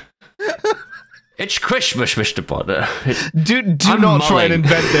 It's Christmas, Mr. Bond. Do I'm not try and mulling.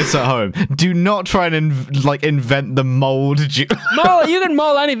 invent this at home. Do not try and invent the mold. You can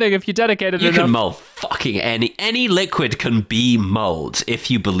mull anything if you're dedicated You enough. can mull fucking any liquid can be mulled if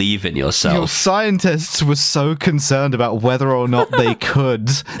you believe in Your yourself. scientists were so concerned about whether or not they could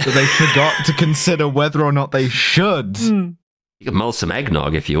that they forgot to consider whether or not they should. You can mull some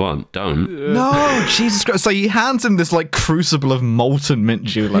eggnog if you want. Don't. No, Jesus Christ. So he hands him this like crucible of molten mint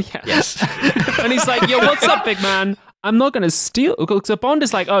julep. Yeah. Yes. And he's like, yo, what's up, big man? I'm not going to steal. So Bond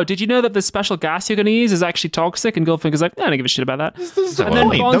is like, oh, did you know that the special gas you're going to use is actually toxic? And Goldfinger's like, I don't give a shit about that. This is the And then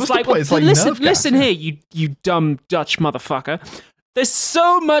point. That Bond's was the like, point. It's well, like nerve listen gas. here, you dumb Dutch motherfucker. There's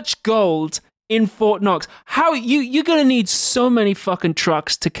so much gold in Fort Knox. How you're going to need so many fucking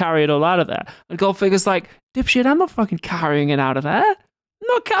trucks to carry it all out of there. And Goldfinger's like, dipshit, I'm not fucking carrying it out of there. I'm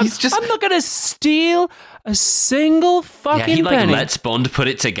not going to steal a single fucking Yeah, he like penny. lets Bond put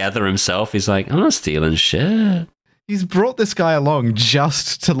it together himself. He's like, I'm not stealing shit. He's brought this guy along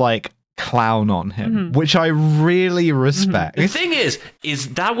just to like clown on him, which I really respect. The thing is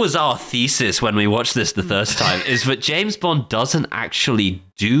that was our thesis when we watched this the first time, is that James Bond doesn't actually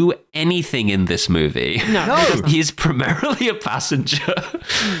do anything in this movie. No. He's primarily a passenger,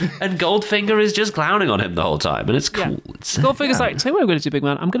 and Goldfinger is just clowning on him the whole time, and it's cool. Yeah. It's, Goldfinger's like, tell you what I'm going to do, big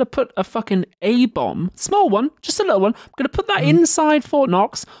man. I'm going to put a fucking A-bomb, small one, just a little one. I'm going to put that inside Fort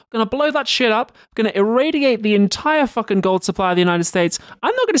Knox. I'm going to blow that shit up. I'm going to irradiate the entire fucking gold supply of the United States.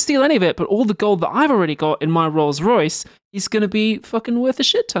 I'm not going to steal any of it, but all the gold that I've already got in my Rolls Royce is going to be fucking worth a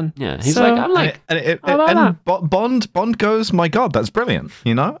shit ton. yeah, he's like, I'm like, Bond goes, my God, that's brilliant.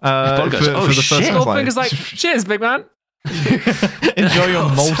 You know, Bond goes, oh, shit. Goldfinger's like, cheers, big man. enjoy your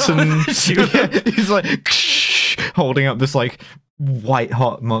molten. He's like holding up this like white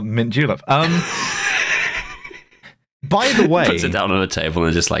hot mint julep. By the way, puts it down on a table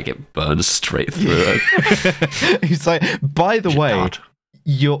and just like it burns straight through it. he's like, by the way, God.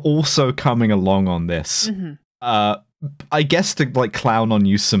 you're also coming along on this. I guess to like clown on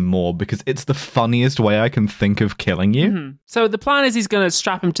you some more because it's the funniest way I can think of killing you. So the plan is he's going to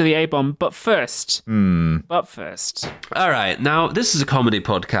strap him to the A-bomb, but first. But first. All right, now this is a comedy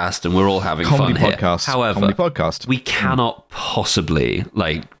podcast and we're all having Comedy fun podcast. here. However, comedy podcast. we cannot possibly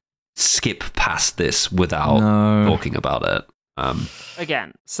like skip past this without No. talking about it.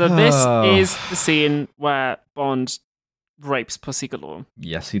 Again. So this is the scene where Bond rapes Pussy Galore.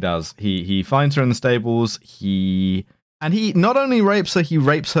 Yes, he does. He finds her in the stables. He not only rapes her, he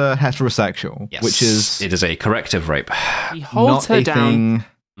rapes her heterosexual, Yes, which is it is a corrective rape. He holds not her a down. thing.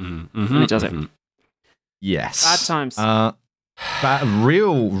 And he does it. Yes, Bad times.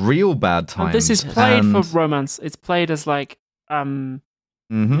 Real bad times. And this is played And- for romance. It's played as like Mhm,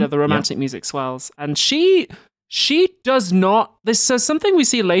 you know, the romantic music swells. And she does not so something we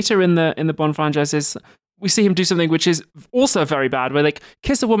see later in the Bond franchise is we see him do something which is also very bad, where like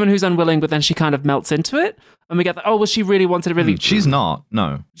kiss a woman who's unwilling, but then she kind of melts into it. And we get that, oh, well, she really wanted to really. She's not.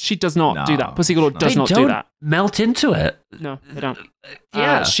 No. She does not do No, that. Pussy Galore does They not don't do that. melt into it. No, they don't.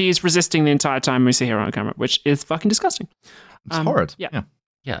 Yeah. She's resisting the entire time we see her on camera, which is fucking disgusting. It's horrid. yeah.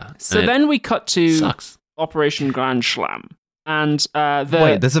 Yeah. So And it then we cut to sucks. Operation Grand Slam. And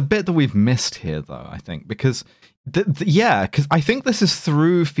Wait, there's a bit that we've missed here, though, I think, because because I think this is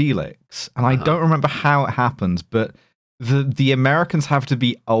through Felix, and I don't remember how it happens, but the Americans have to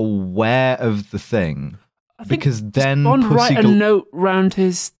be aware of the thing, I think because then Bond Pussy write a note round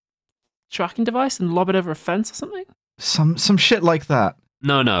his tracking device and lob it over a fence or something? some shit like that.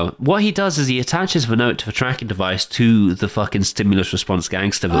 No. What he does is he attaches the note to the tracking device to the fucking stimulus response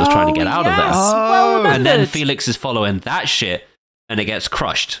gangster that was trying to get out of there. Well And then remembered. Felix is following that shit, and it gets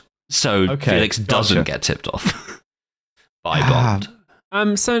crushed. So Okay, Felix doesn't gotcha. get tipped off by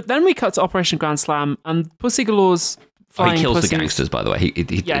Bond. So then we cut to Operation Grand Slam, and Pussy Galore's flying he kills pussies. the gangsters, by the way. He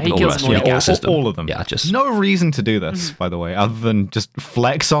Yeah, he all kills the rest them all. of them, he gasses them. all of them. Yeah, just No reason to do this, by the way, other than just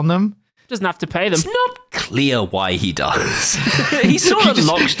flex on them. Doesn't have to pay them. It's not clear why he does. He sort of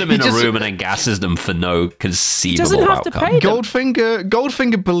locks them in a room and then gasses them for no conceivable He doesn't have to outcome. pay them.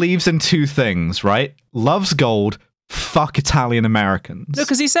 Goldfinger believes in two things, right? Loves gold, fuck Italian Americans. No,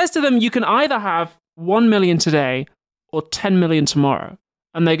 because he says to them, you can either have 1 million today or 10 million tomorrow.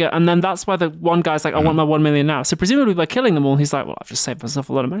 And they go, and then that's why the one guy's like, I want my 1 million now. So presumably by killing them all, he's like, well, I've just saved myself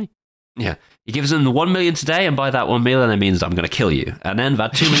a lot of money. Yeah. He gives them the 1 million today, and by that 1 million, it means I'm going to kill you. And then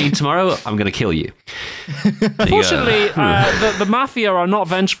that 2 million tomorrow, I'm going to kill you. Unfortunately, the mafia are not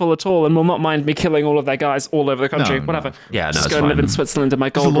vengeful at all and will not mind me killing all of their guys all over the country. No. Whatever. Yeah, no, Just it's go and live fine. in Switzerland in my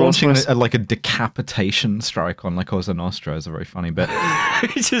Just gold launching Rolls-Royce. like a decapitation strike on La Cosa Nostra is a very funny bit.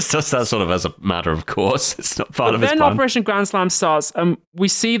 He just does that sort of as a matter of course. It's not part of his Then plan. Operation Grand Slam starts, and we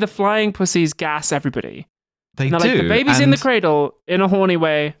see the flying pussies gas everybody. They Now, do. like, the baby's in the and cradle in a horny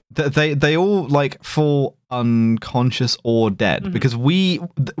way. They all like fall unconscious or dead because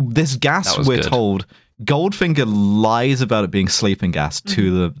this gas, That was we're good. told, Goldfinger lies about it being sleeping gas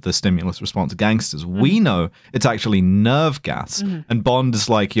to the stimulus response gangsters. We know it's actually nerve gas, and Bond is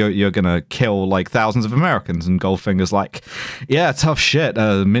like, you're gonna kill like thousands of Americans, and Goldfinger's like, yeah, tough shit.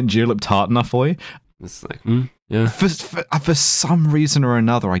 Mint julep tart enough for you. It's like, yeah. For some reason or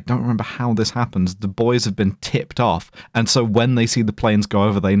another, I don't remember how this happens, the boys have been tipped off, and so when they see the planes go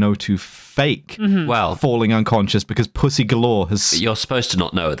over, they know to fake Well, falling unconscious because Pussy Galore has... you're supposed to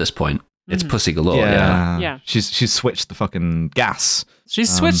not know at this point. It's pussy galore, yeah. Yeah. She's switched the fucking gas.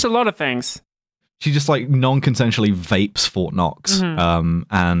 She's switched a lot of things. She just like non-consensually vapes Fort Knox,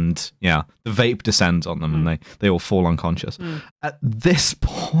 and yeah, the vape descends on them, and they all fall unconscious. At this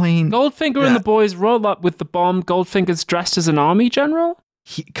point, Goldfinger and the boys roll up with the bomb. Goldfinger's dressed as an army general.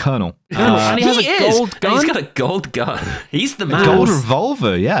 Colonel, And he has a gold gun. He's got a gold gun. He's the man. gold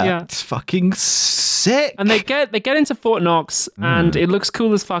revolver, Yeah. it's fucking sick. And they get into Fort Knox, and it looks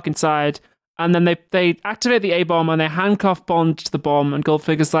cool as fuck inside. And then they activate the A-bomb, and they handcuff Bond to the bomb. And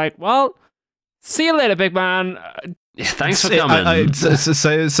Goldfinger's like, well, see you later, big man. Yeah, thanks for coming. So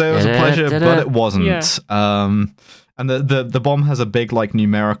it was a pleasure, but it wasn't. Yeah. And the bomb has a big like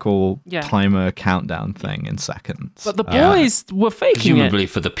numerical Yeah. timer countdown thing in seconds. But the boys were faking Presumably it.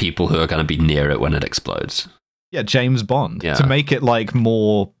 for the people who are going to be near it when it explodes. Yeah, James Bond Yeah. to make it like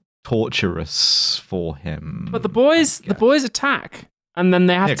more torturous for him. But the boys attack, and then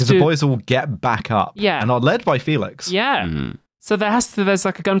they have because to. the boys all get back up. Yeah. and are led by Felix. Yeah. So there's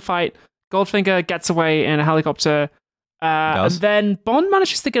like a gunfight. Goldfinger gets away in a helicopter, and does. then Bond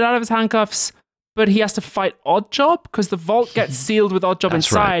manages to get out of his handcuffs, but he has to fight Oddjob because the vault gets sealed with Oddjob That's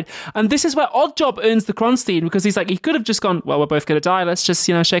inside. And this is where Oddjob earns the Kronstein because he's like, he could have just gone, well, we're both going to die. Let's just,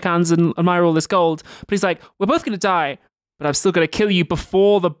 shake hands and admire all this gold. But he's like, we're both going to die, but I'm still going to kill you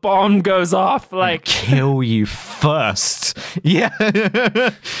before the bomb goes off. Like, Kill you first. Yeah.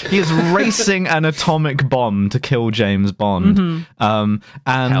 He is racing an atomic bomb to kill James Bond. And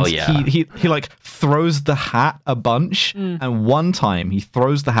Hell yeah. he like throws the hat a bunch, and one time he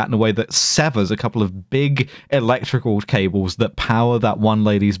throws the hat in a way that severs a couple of big electrical cables that power that one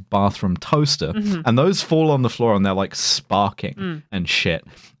lady's bathroom toaster. And those fall on the floor and they're like sparking and shit.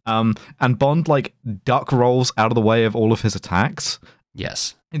 And Bond like duck rolls out of the way of all of his attacks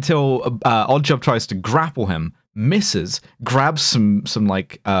Yes. until Oddjob tries to grapple him, misses, grabs some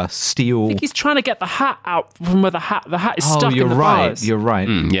like steel. I think he's trying to get the hat out from where the hat is Oh, stuck you're in the right. bars. You're right.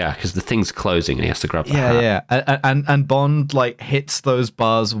 Yeah, because the thing's closing and he has to grab the hat. Yeah. And Bond like hits those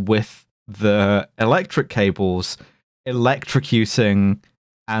bars with the electric cables, electrocuting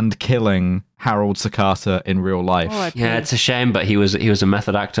and killing Harold Sakata in real life. Oh, Yeah, it's a shame, but he was a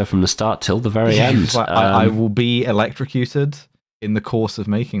method actor from the start till the very end. He's like, I will be electrocuted in the course of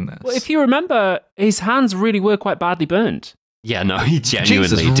making this. Well, if you remember, his hands really were quite badly burned. Yeah, no, he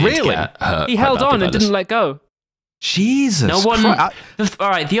genuinely Jesus, did really? get hurt. He quite held badly on by and this. didn't let go. Jesus No one. Christ. All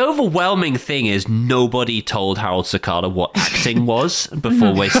right, the overwhelming thing is nobody told Harold Sakata what acting was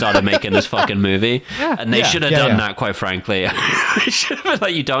before we started making this fucking movie, and they should have done that. Quite frankly, they should have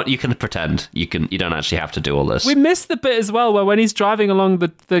been like, you can pretend, you don't actually have to do all this. We missed the bit as well where when he's driving along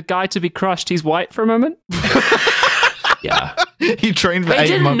the guy to be crushed, he's white for a moment. Yeah, He trained for they 8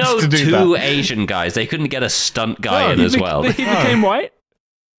 didn't months know to do two that. Asian guys. They couldn't get a stunt guy in He as well. He became white.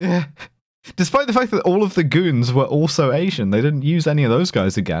 Yeah. Despite the fact that all of the goons were also Asian, they didn't use any of those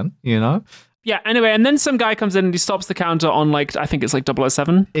guys again, you know? Yeah, anyway, and then some guy comes in and he stops the counter on, like, I think it's like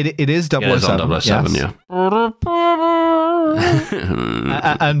 007. It is 007. Yeah, it's on 007, yes. yeah.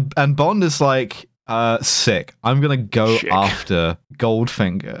 And Bond is like, sick. I'm going to go Sick. after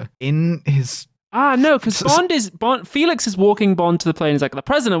Goldfinger in his... No, because Felix is walking Bond to the plane. He's like, the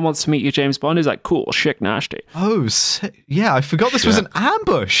president wants to meet you, James Bond. He's like, cool, chic, nasty. Oh, sick. Yeah, I forgot this was an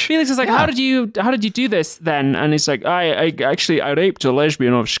ambush. Felix is like, Yeah. how did you do this then? And he's like, I raped a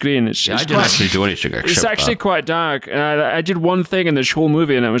lesbian off screen. It's I didn't actually do anything. It's actually quite dark. And I did one thing in this whole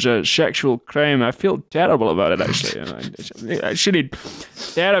movie, and it was a sexual crime. I feel terrible about it, actually. I actually need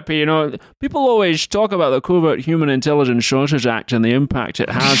therapy. People always talk about the Covert Human Intelligence Shortage Act and the impact it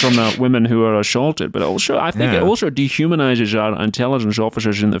has on the women who are assaulted assaulted, but also I think it also dehumanizes our intelligence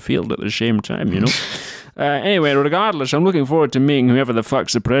officers in the field at the same time, you know? Anyway, regardless, I'm looking forward to meeting whoever the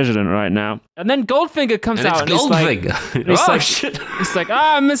fuck's the president right now. And then Goldfinger comes out. It's Goldfinger. Shit. He's like,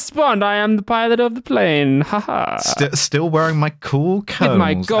 Miss Bond, I am the pilot of the plane. Haha. Still wearing my cool Colonel's with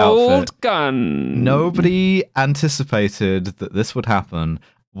my gold outfit. gun. Nobody anticipated that this would happen.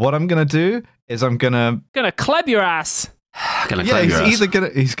 What I'm gonna do is I'm gonna club your ass. He's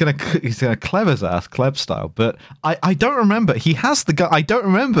gonna cleb his ass, cleb style. But I don't remember. He has the gun. I don't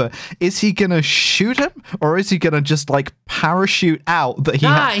remember. Is he gonna shoot him, or is he gonna just like parachute out?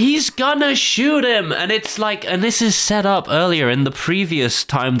 He's gonna shoot him, and it's like, and this is set up earlier in the previous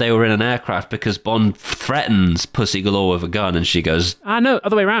time they were in an aircraft because Bond threatens Pussy Galore with a gun, and she goes, no,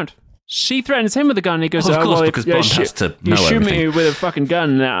 other way around. She threatens him with a gun, and he goes, because Bond has to know you shoot everything. me with a fucking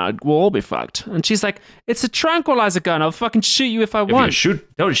gun, we'll all be fucked. And she's like, it's a tranquilizer gun. I'll fucking shoot you if I want.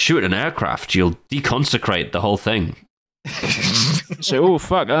 Don't shoot an aircraft. You'll deconsecrate the whole thing. So,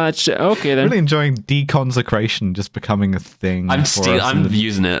 fuck. Okay, then. Really enjoying deconsecration just becoming a thing. I'm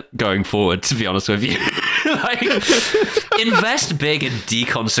using it going forward, to be honest with you. Like, invest big in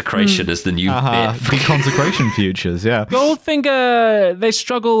deconsecration as the new bit. Deconsecration futures, yeah. Goldfinger, they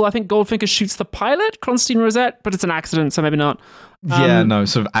struggle. I think Goldfinger shoots the pilot, Kronstein Rosette, but it's an accident, so maybe not.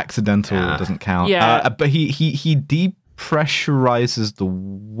 Sort of accidental doesn't count. Yeah. But he depressurizes the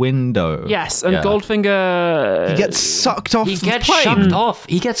window. Yes, and Goldfinger... He gets sucked off the plane. He gets shucked off.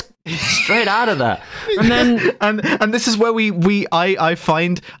 He gets straight out of that. And then... and this is where I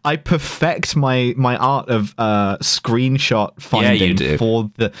perfect my art of screenshot finding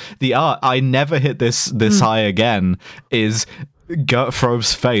for the art. I never hit this high again, is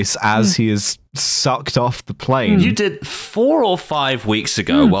Gertfrobe's face as he is sucked off the plane. You did 4 or 5 weeks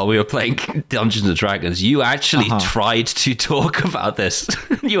ago while we were playing Dungeons and Dragons. You actually tried to talk about this.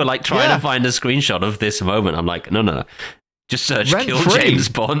 You were like trying to find a screenshot of this moment. I'm like, no. Just search Rent Kill free. James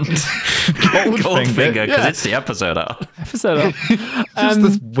Bond Goldfinger because it's the episode out. Just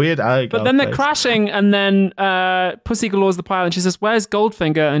this weird But then they're crashing, and then Pussy Galore's the pilot, and she says, "Where's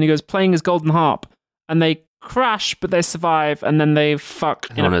Goldfinger?" And he goes, "Playing his golden harp." And they crash, but they survive, and then they fuck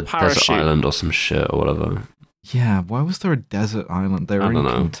in on a parachute. desert island or some shit or whatever. Yeah, why was there a desert island? They were in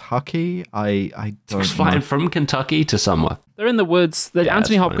Kentucky. I don't know. Flying from Kentucky to somewhere. They're in the woods.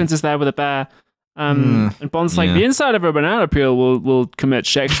 Anthony Hopkins is there with a bear. And Bond's like, the inside of a banana peel will commit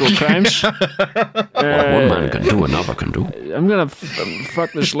sexual crimes. What one man can do, another can do. I'm gonna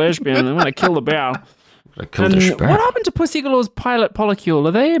fuck this lesbian. I'm gonna kill the bear. What happened to Pussy Galore's pilot Polycule?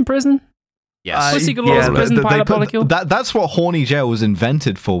 Are they in prison? Yes. Pussy Galore's prison pilot Polycule? That's what Horny Jail was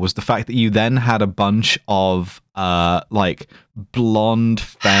invented for, was the fact that you then had a bunch of like blonde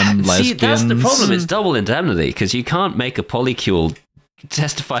femme lesbians. See, that's the problem. It's double indemnity because you can't make a Polycule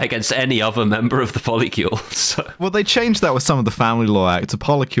testify against any other member of the Polycule. So. Well, they changed that with some of the Family Law Act. A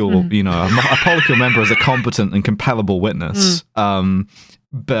Polycule, a Polycule member is a competent and compellable witness.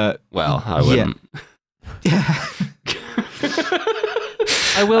 But I wouldn't. Yeah.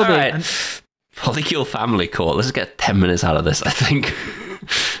 I will be. Right. Polycule family court. Let's get 10 minutes out of this, I think.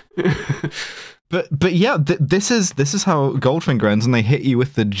 But yeah, this is how Goldfinger ends, and they hit you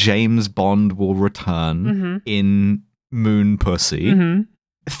with the James Bond will return in Moon Pussy.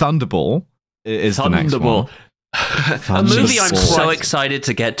 Thunderball is the next one. A movie I'm so excited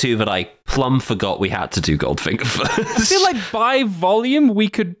to get to that I plumb forgot we had to do Goldfinger first. I feel like by volume, we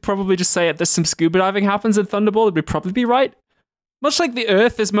could probably just say there's some scuba diving happens in Thunderball. It would probably be right. Much like the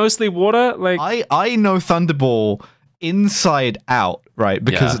Earth is mostly water. Like I know Thunderball inside out, right?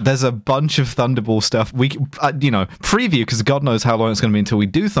 Because there's a bunch of Thunderball stuff. We, preview, because God knows how long it's going to be until we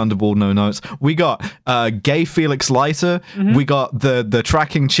do Thunderball no notes. We got gay Felix Leiter. We got the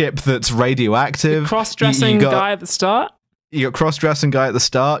tracking chip that's radioactive. The cross-dressing guy at the start. You got cross-dressing guy at the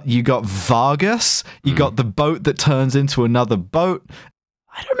start. You got Vargas. You got the boat that turns into another boat.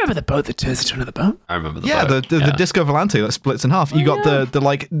 I don't remember the boat that turns into another boat. I remember the boat. The Disco Volante that splits in half. You got the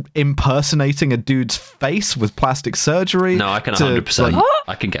like impersonating a dude's face with plastic surgery. No, I can 100%.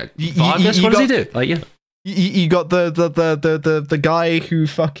 I can get Vargas. What does he do? You got the guy who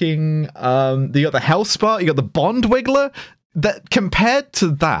fucking you got the Hellspark. You got the Bond Wiggler. That compared to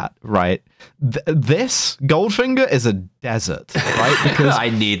that, right? This Goldfinger is a desert, right? Because I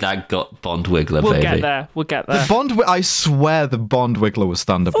need that Bond Wiggler, we'll baby. We'll get there. I swear the Bond Wiggler was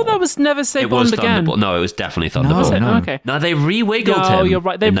Thunderball. I thought that was Never Say Bond Again. No, it was definitely Thunderball. No. Okay. No, they re-wiggled him. No, you're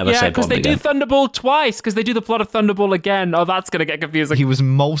right. Because they do again. Thunderball twice, because they do the plot of Thunderball again. Oh, that's going to get confusing. He was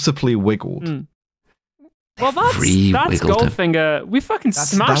multiply wiggled. Well, that's Goldfinger. We fucking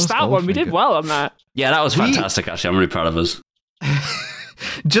smashed that one. We did well on that. Yeah, that was fantastic, actually. I'm really proud of us.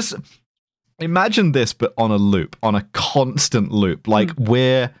 Just Imagine this, but on a loop, on a constant loop. Like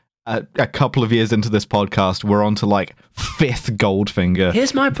we're a couple of years into this podcast, we're on to like 5th Goldfinger.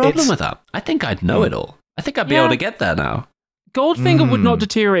 Here's my problem with that. I think I'd know it all. I think I'd be able to get there now. Goldfinger would not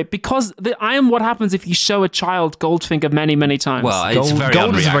deteriorate because I am what happens if you show a child Goldfinger many, many times. Well, it's very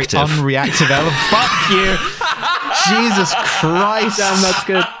Gold is a very unreactive. unreactive element. Fuck you. Jesus Christ. Damn, that's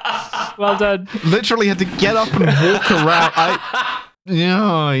good. Well done. Literally had to get up and walk around.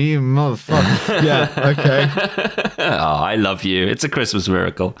 Oh, you motherfucker. Yeah, okay. Oh, I love you. It's a Christmas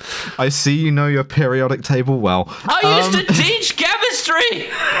miracle. I see you know your periodic table well. I used to teach chemistry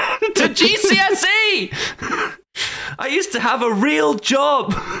to GCSE. I used to have a real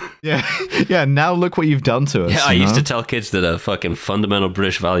job. Yeah, now look what you've done to us. Yeah, I used to tell kids that a fucking fundamental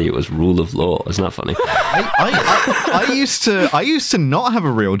British value was rule of law. Isn't that funny? I used to not have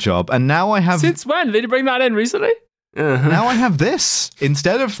a real job, and now I have. Since when? Did you bring that in recently? Now I have this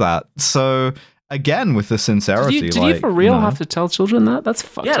instead of that. So again, with the sincerity, Did you for real have to tell children that? That's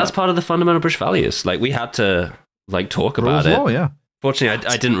fucked up. That's part of the fundamental British values. Like we had to talk about it. Law, yeah. Fortunately,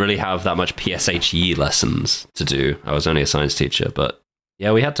 I didn't really have that much PSHE lessons to do. I was only a science teacher, but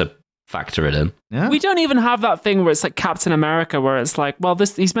yeah, we had to factor it in. Yeah. We don't even have that thing where it's like Captain America, where it's like, well,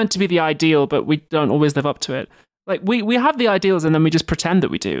 he's meant to be the ideal, but we don't always live up to it. Like we have the ideals, and then we just pretend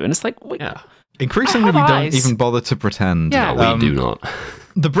that we do, and it's like, increasingly we don't even bother to pretend. Yeah, no, we do not.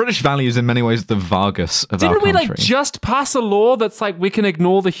 The British value is in many ways the Vargas of our Didn't we country. like just pass a law that's like we can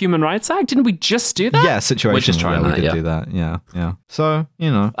ignore the Human Rights Act? Didn't we just do that? Yeah, situationally, We're just trying we that, could do that. Yeah. So,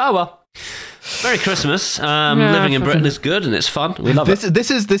 you know. Oh well. Merry Christmas. Living in Britain is good and it's fun. We love it. This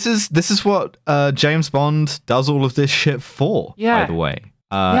is what James Bond does all of this shit for. Yeah. By the way,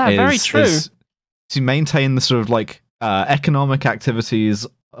 very true. Is to maintain the sort of like economic activities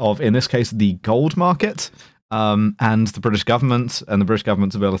of, in this case, the gold market, and the British government and the British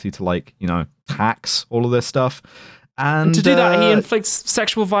government's ability to, like, you know, tax all of this stuff. And to do that, he inflicts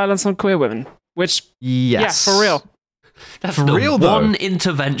sexual violence on queer women, which, yes, yeah, for real. That's for the real, one though.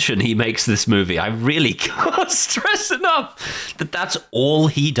 Intervention he makes this movie. I really can't stress enough that that's all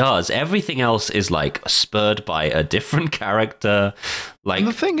he does. Everything else is like spurred by a different character. Like, and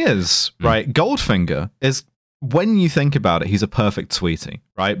the thing is, right, Goldfinger is, when you think about it, he's a perfect sweetie,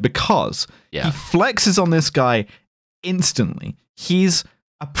 right? Because he flexes on this guy instantly. He's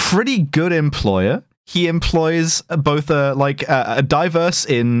a pretty good employer. He employs both a diverse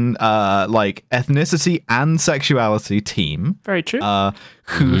in like ethnicity and sexuality team. Very true.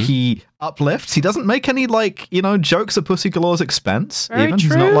 Who he uplifts. He doesn't make any, like, you know, jokes at Pussy Galore's expense. Very even true,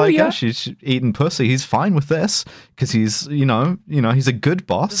 he's not like, yeah. she's eating pussy. He's fine with this because he's, you know, he's a good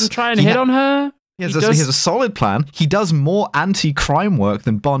boss. Doesn't try and hit on her. He has a solid plan. He does more anti-crime work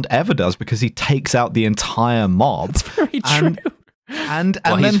than Bond ever does because he takes out the entire mob. That's very true. And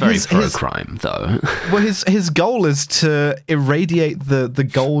well, then he's very pro-crime, though. well, his goal is to irradiate the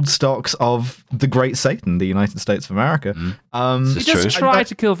gold stocks of the Great Satan, the United States of America. He does try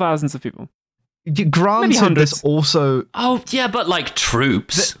to kill thousands of people. Granted, this also... Oh, yeah, but like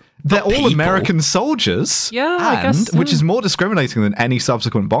troops. They're all people. American soldiers. Yeah, I guess so. Which is more discriminating than any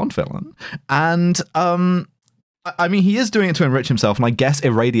subsequent Bond villain. And, I mean, he is doing it to enrich himself, and I guess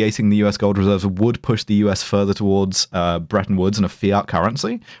irradiating the US gold reserves would push the US further towards Bretton Woods and a fiat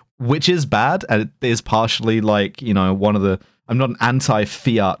currency, which is bad, and it is partially like, you know, one of the... I'm not an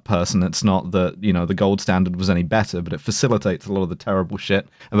anti-fiat person. It's not that, you know, the gold standard was any better, but it facilitates a lot of the terrible shit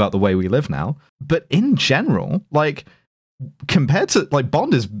about the way we live now. But in general, like... compared to, like,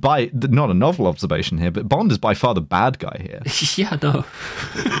 Bond is not a novel observation here, but Bond is by far the bad guy here. Yeah, no.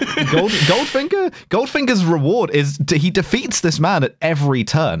 Goldfinger's reward is he defeats this man at every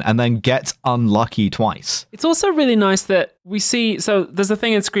turn and then gets unlucky twice. It's also really nice that we see, so there's a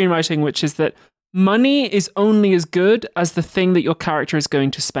thing in screenwriting which is that money is only as good as the thing that your character is going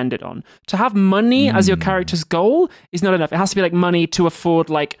to spend it on. To have money as your character's goal is not enough. It has to be like money to afford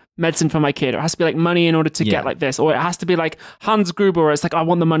like medicine for my kid, or it has to be like money in order to get like this, or it has to be like Hans Gruber, where it's like, I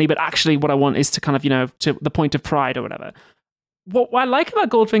want the money, but actually what I want is to kind of, you know, to the point of pride or whatever. What I like about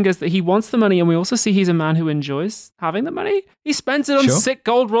Goldfinger is that he wants the money, and we also see he's a man who enjoys having the money. He spends it on sick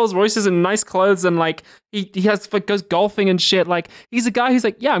gold Rolls Royces and nice clothes, and like he goes golfing and shit. Like, he's a guy who's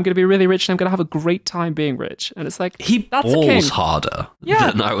like, yeah, I'm going to be really rich and I'm going to have a great time being rich. And it's like, he that's a king. balls harder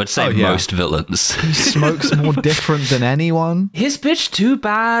than I would say most villains. He smokes more different than anyone. His bitch too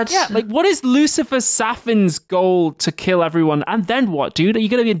bad. Yeah, like, what is Lucifer Safin's goal to kill everyone? And then what, dude? Are you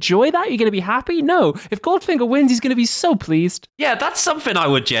going to enjoy that? Are you going to be happy? No. If Goldfinger wins, he's going to be so pleased. Yeah, that's something I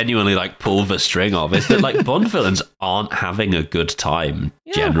would genuinely like pull the string of. Is that like Bond villains aren't having a good time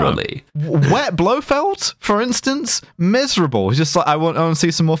generally. Wet Blofeld, for instance, miserable. He's just like, I want to see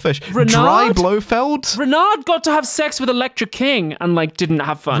some more fish. Renard? Dry Blofeld. Renard got to have sex with Electra King and like didn't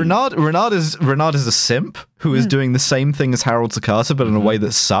have fun. Renard is a simp who is doing the same thing as Harold Sakata, but in a way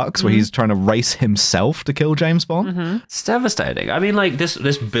that sucks, where he's trying to race himself to kill James Bond. It's devastating. I mean, like this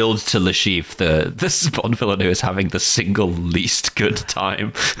builds to Lashif, this Bond villain who is having the single least good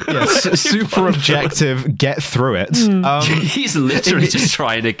time. Yeah, super objective, get through it. He's literally just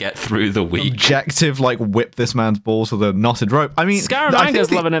trying to get through the week. Objective, like whip this man's balls with a knotted rope. I mean,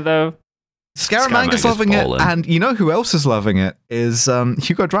 Scaramanga's loving it though. Scaramanga's loving it, and you know who else is loving it is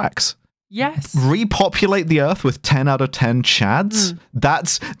Hugo Drax. Yes. Repopulate the Earth with 10 out of 10 Chads.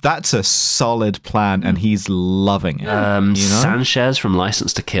 That's a solid plan, and he's loving it. Sanchez from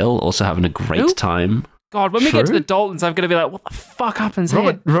License to Kill also having a great time. God, when we get to the Daltons, I'm going to be like, what the fuck happens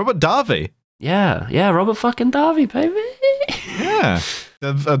here? Robert Davi. Yeah, Robert fucking Davi, baby. Yeah.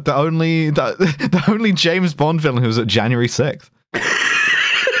 The only James Bond villain who was at January 6th.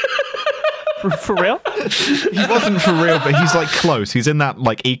 For real? He wasn't for real, but he's like close. He's in that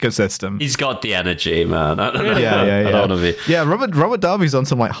like ecosystem. He's got the energy, man. I don't know. Yeah. I don't want to be. Yeah, Robert Davi's on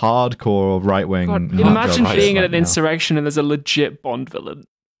some like hardcore right wing. Imagine being in an insurrection and there's a legit Bond villain.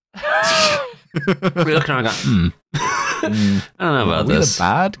 We're looking around going, I don't know about this. The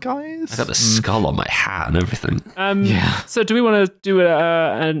bad guys? I got the skull on my hat and everything. So do we want to do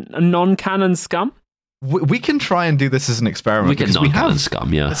a non-canon scum? We can try and do this as an experiment. We can non-canon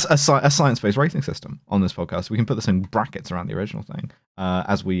scum, yeah. A science-based rating system on this podcast. We can put this in brackets around the original thing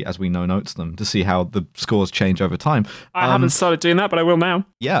as we no notes them to see how the scores change over time. I haven't started doing that, but I will now.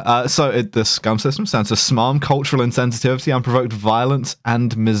 Yeah, the SCUM system stands for SMARM, cultural insensitivity, unprovoked violence,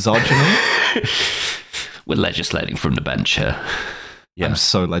 and misogyny. We're legislating from the bench here. Yeah. I'm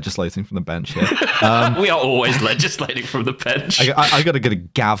so legislating from the bench here. We are always legislating from the bench. I gotta get a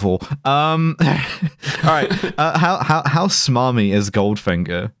gavel. All right. How smarmy is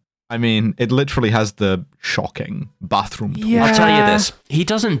Goldfinger? I mean, it literally has the shocking bathroom talk. Yeah. I'll tell you this. He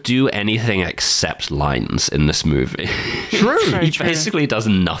doesn't do anything except lines in this movie. True. He basically does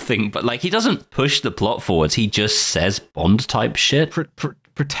nothing, but like he doesn't push the plot forwards. He just says Bond type shit.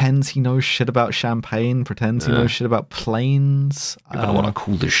 Pretends he knows shit about champagne. Pretends he knows shit about planes. You're gonna want to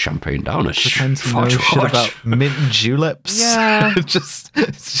cool this champagne down. Pretends he knows shit about mint juleps. Yeah.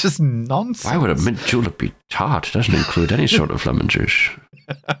 it's just nonsense. Why would a mint julep be tart? It doesn't include any sort of lemon juice.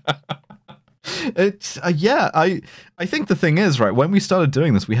 It's I think the thing is, right, when we started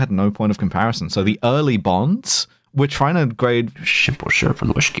doing this, we had no point of comparison. So the early Bonds, we're trying to grade simple syrup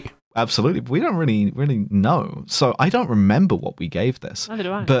and whiskey. Absolutely, but we don't really know. So I don't remember what we gave this. Neither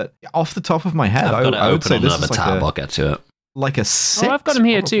do I. But off the top of my head, I would say this is tab. I'll get to it. Like a 6. Oh, I've got him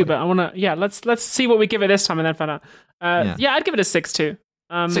here too, but I want to. Yeah, let's see what we give it this time and then find out. Yeah, I'd give it a 6 too.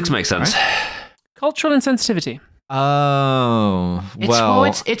 6 makes sense. Right. Cultural insensitivity. Oh, well,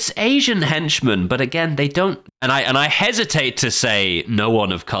 it's Asian henchmen, but again, they don't. And I hesitate to say no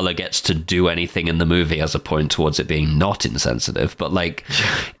one of color gets to do anything in the movie as a point towards it being not insensitive. But like,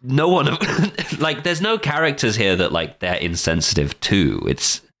 no one of like, there's no characters here that like they're insensitive to.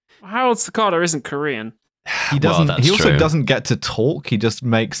 It's Harold Sakata isn't Korean. He doesn't. Well, he also true. doesn't get to talk. He just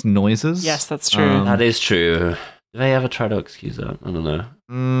makes noises. Yes, that's true. That is true. Do they ever try to excuse that? I don't know.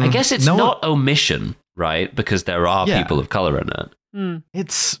 I guess it's not omission, right? Because there are people of color in it.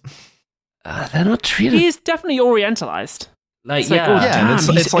 It's they're not treated. He's definitely Orientalized. Like, like, oh, and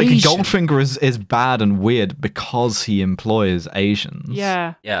damn, it's like Asian. Goldfinger is bad and weird because he employs Asians.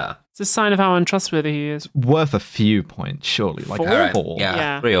 Yeah. Yeah. It's a sign of how untrustworthy he is. Worth a few points, surely. Like 4? 4.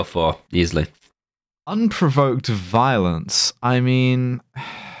 Yeah. 3 or 4, easily. Unprovoked violence. I mean,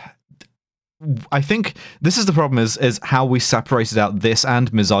 I think this is the problem is how we separated out this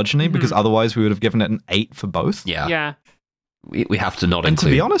and misogyny, because otherwise we would have given it an 8 for both. Yeah. Yeah. We have to not And to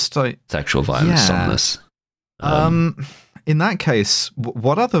include be honest, sexual violence on this. in that case,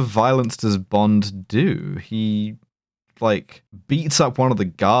 what other violence does Bond do? He like beats up one of the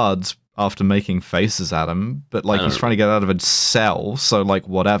guards after making faces at him, but like he's trying to get out of a cell, so like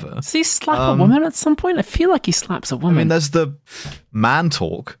whatever. Does he slap a woman at some point? I feel like he slaps a woman. I mean, there's the man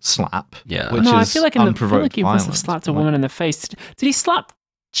talk slap. Yeah. which no, I is feel like he unprovoked must have violence. slapped a woman in the face. Did he slap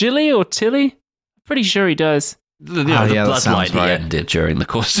Jilly or Tilly? Pretty sure he does. The yeah, that bloodline sounds right. ended during the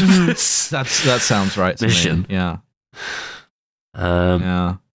course of this. That sounds right to Mission. me. Yeah.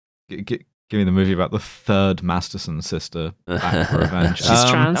 Um, Give me the movie about the third Masterson sister back for revenge. She's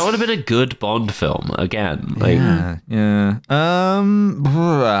trans. That would have been a good Bond film again. Like, yeah.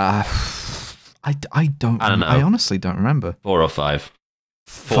 I don't know. I honestly don't remember. 4 or 5.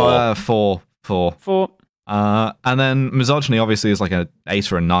 4. 4. And then misogyny obviously is like an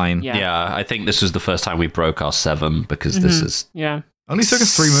 8 or a 9. Yeah. I think this was the first time we broke our 7 because this is Yeah. Only took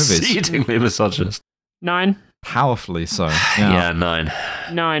us 3 movies. exceedingly misogynist. 9. Powerfully so. Yeah, 9.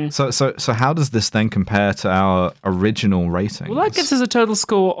 9. So how does this then compare to our original rating? Well, that gives us a total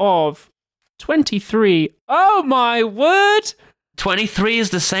score of 23. Oh my word! 23 is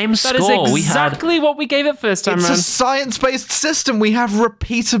the same That score. is exactly what we gave it first time It's around. a science-based system. We have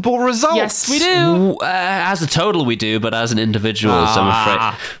repeatable results. Yes, we do. As a total, we do, but as an individual, I'm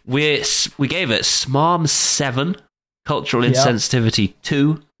afraid we gave it SMARM 7, cultural insensitivity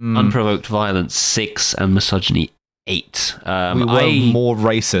 2, unprovoked violence 6, and misogyny 8. We were more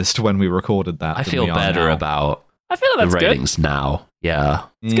racist when we recorded that. I than feel we are better now. about I feel the that's good. ratings now. Yeah.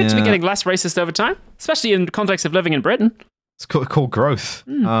 It's good to be getting less racist over time, especially in the context of living in Britain. It's called growth.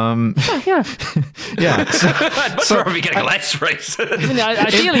 Yeah. Yeah. I'd much rather be getting less racist. I mean,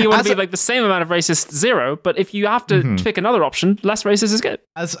 ideally, you want As to be like the same amount of racist 0, but if you have to pick another option, less racist is good.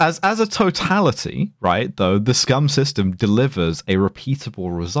 As a totality, right? Though the scum system delivers a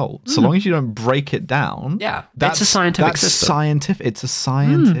repeatable result, so long as you don't break it down. Yeah, it's a scientific that's system. Scientific. It's a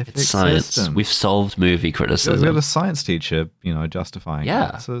scientific It's science. system. We've solved movie We criticism. had a science teacher, justifying.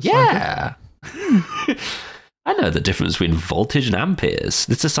 Yeah. It. So it's Yeah. I know the difference between voltage and amperes.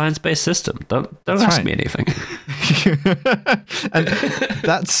 It's a science-based system. Don't ask right. me anything. And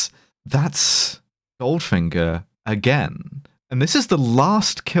that's Goldfinger again. And this is the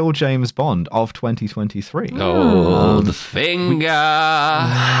last Kill James Bond of 2023. Goldfinger.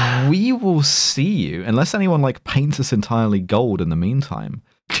 We will see you, unless anyone paints us entirely gold in the meantime,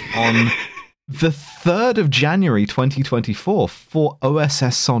 on the 3rd of January 2024 for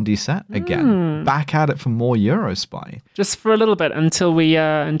OSS 117 again. Back at it for more Eurospy. Just for a little bit until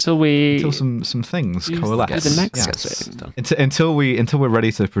Some things use coalesce. the next Yeah. Until we're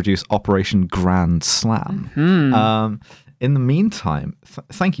ready to produce Operation Grand Slam. In the meantime,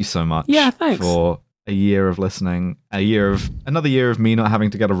 thank you so much. Yeah, thanks. For a year of listening, another year of me not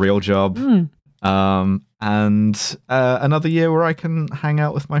having to get a real job, and another year where I can hang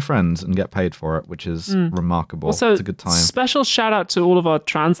out with my friends and get paid for it, which is remarkable. Also, it's a good time. Special shout out to all of our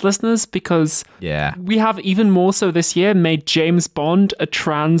trans listeners because Yeah. we have even more so this year made James Bond a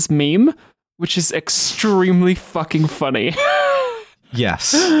trans meme, which is extremely fucking funny.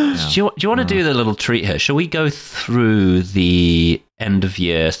 Yes. Do you want to do the little treat here? Shall we go through the end of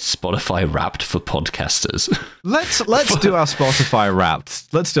year Spotify Wrapped for podcasters? Let's do our Spotify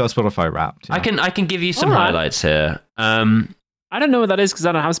Wrapped. Let's do our Spotify Wrapped. Yeah. I can give you some All right. highlights here. I don't know what that is because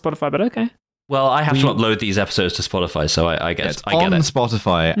I don't have Spotify, but okay. Well, I have to upload these episodes to Spotify, so I guess It's I get on it.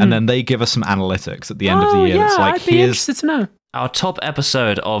 Spotify, and then they give us some analytics at the end of the year. Yeah, It's like, I'd be here's interested to know. Our top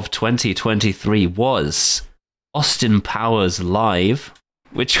episode of 2023 was Austin Powers Live,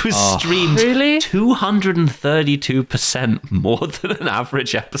 which was streamed Really? 232% more than an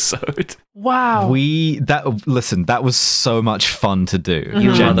average episode. Wow. that was so much fun to do.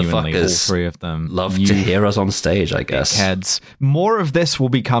 You Genuinely, all motherfuckers 3 of them. Love to hear us on stage, I guess. Heads. More of this will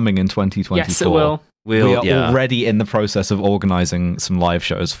be coming in 2024. Yes, it will. We are already in the process of organizing some live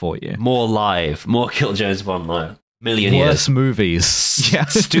shows for you. More live, more Kill James Bond live. Million Worse years. movies. Yeah,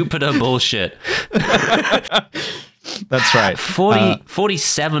 Stupider bullshit. that's right.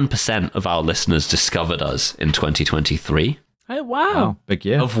 47% of our listeners discovered us in 2023, Oh, wow. Wow, big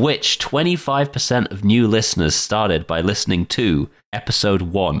year. of which 25% of new listeners started by listening to episode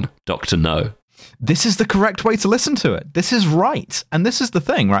 1, Dr. No. This is the correct way to listen to it. This is right. And this is the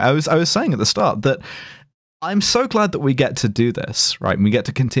thing, right? I was saying at the start that I'm so glad that we get to do this, right? And we get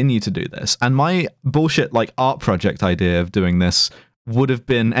to continue to do this. And my bullshit art project idea of doing this would have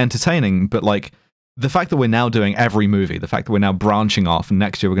been entertaining, but the fact that we're now doing every movie, the fact that we're now branching off, and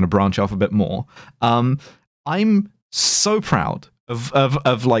next year we're going to branch off a bit more. I'm so proud of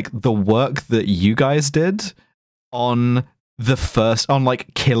the work that you guys did on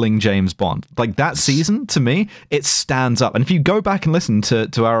killing James Bond. That season, to me, it stands up. And if you go back and listen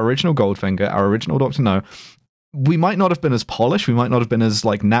to our original Goldfinger, our original Dr. No, we might not have been as polished, we might not have been as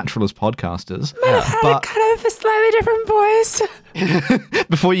natural as podcasters. But kind of a slightly different voice.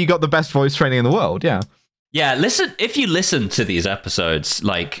 before you got the best voice training in the world, yeah. Yeah, if you listen to these episodes,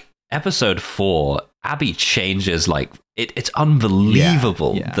 episode 4, Abby changes it's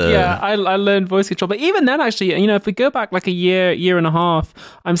unbelievable. Yeah. I learned voice control, but even then, actually, if we go back a year and a half,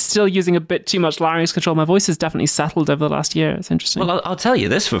 I'm still using a bit too much larynx control. My voice has definitely settled over the last year. It's interesting. Well, I'll tell you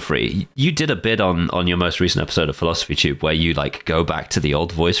this for free. You did a bit on your most recent episode of Philosophy Tube where you go back to the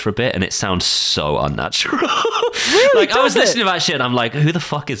old voice for a bit, and it sounds so unnatural. Really? I was listening to that shit, and I'm like, who the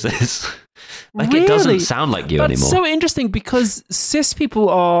fuck is this? Like, Really? it doesn't sound like you That's anymore. so interesting because cis people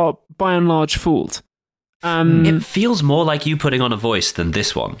are by and large fooled. It feels more like you putting on a voice than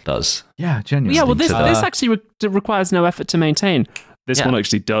this one does. Yeah, genuinely. Yeah, well, this actually requires no effort to maintain. This Yeah. one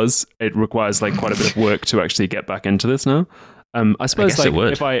actually does. It requires like quite a bit of work to actually get back into this now. I suppose guess it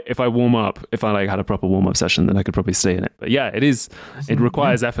would. if I warm up, if I like had a proper warm up session, then I could probably stay in it. But yeah, it is. It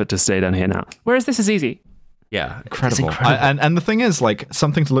requires effort to stay down here now. Whereas this is easy. Yeah, incredible. It's incredible. And the thing is, like,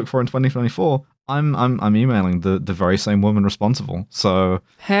 something to look for in 2024. I'm emailing the very same woman responsible. So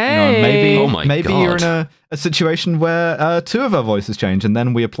Hey, maybe Oh my maybe God. you're in a situation where two of our voices change, and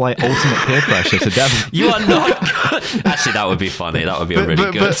then we apply ultimate peer pressure to Devin. You are not good. Actually, that would be funny. That would be really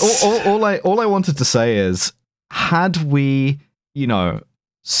good. But all I wanted to say is, had we,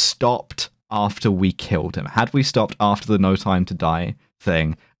 stopped after we killed him, had we stopped after the no time to die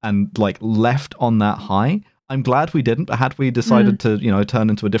thing, and like left on that high, I'm glad we didn't. But had we decided to, turn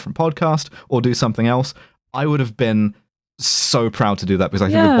into a different podcast or do something else, I would have been so proud to do that, because I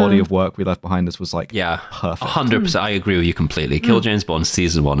think the body of work we left behind us was like perfect. 100%. I agree with you completely. Kill James Bond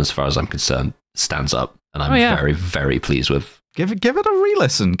season 1, as far as I'm concerned, stands up, and I'm very, very pleased with. Give it a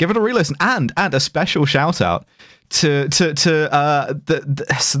re-listen. Give it a re-listen, and a special shout out to so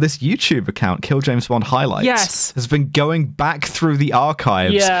this YouTube account, Kill James Bond Highlights, has been going back through the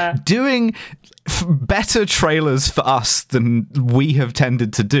archives, doing better trailers for us than we have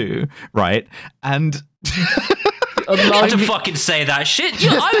tended to do, right? And How to fucking say that shit?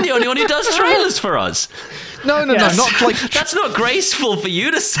 I'm the only one who does trailers for us. No, not like that's not graceful for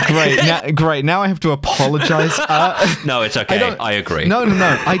you to say. Great. Now I have to apologize. No, it's okay. I agree. No.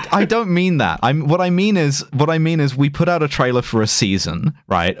 I don't mean that. What I mean is we put out a trailer for a season,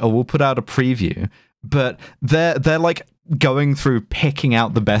 right? Or we'll put out a preview, but they're like going through picking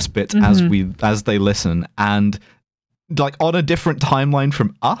out the best bits as they listen, and like on a different timeline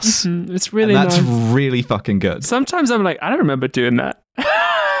from us. It's really that's nice. really fucking good. Sometimes I'm like, I don't remember doing that.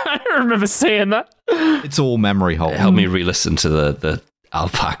 I don't remember saying that. It's all memory hole. Help me re-listen to the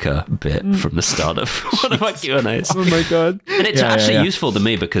alpaca bit from the start of one of my Q&As. Oh my god. And it's actually useful to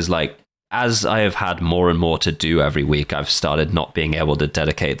me because, like, as I have had more and more to do every week, I've started not being able to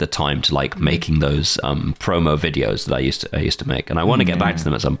dedicate the time to like making those promo videos that I used to make, and I want to get back to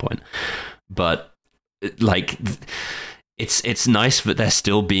them at some point. But like, it's nice that they're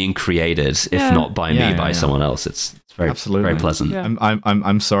still being created, if not by me, by someone else. It's very absolutely very pleasant. Yeah.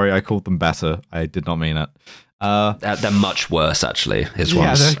 I'm sorry, I called them better. I did not mean it. They're much worse, actury. His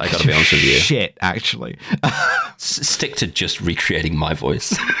ones. I gotta be honest with you. Shit, actually. Stick to just recreating my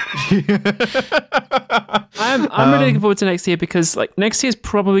voice. I'm really looking forward to next year, because like next year is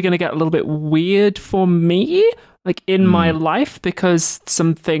probably going to get a little bit weird for me, like in my life, because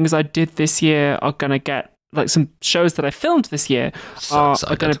some things I did this year are going to get, like some shows that I filmed this year are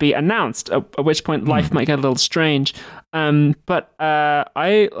going to be announced, at which point life might get a little strange. But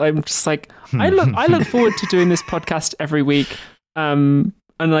I'm just like, I look forward to doing this podcast every week. And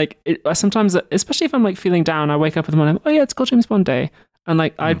like sometimes, especially if I'm like feeling down, I wake up in the morning, oh yeah, it's called James Bond Day. And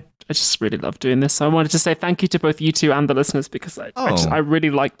like, I just really love doing this. So I wanted to say thank you to both you two and the listeners, because I really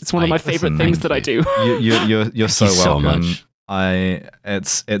like, it's one of my favorite things that I do. You're so welcome. Much.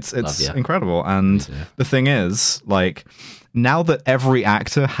 It's incredible. And the thing is, like, now that every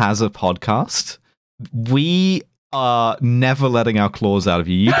actor has a podcast, we are never letting our claws out of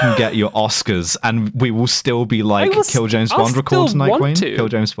you. You can get your Oscars, and we will still be like, Kill James Bond record tonight, Queen. Kill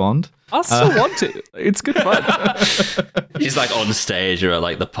James Bond. I'll still want to. It's good fun. He's like on stage or at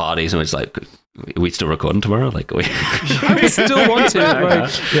like the parties, and it's like, are we still recording tomorrow? Like, I still want to.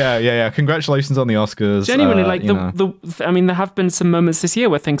 Like, yeah. Congratulations on the Oscars. Genuinely, like I mean, there have been some moments this year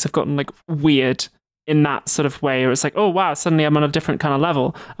where things have gotten like weird in that sort of way, or it's like, oh wow, suddenly I'm on a different kind of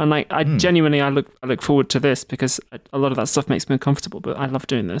level, and like I genuinely I look forward to this, because a lot of that stuff makes me uncomfortable, but I love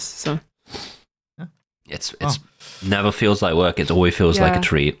doing this. So it's never feels like work. It always feels like a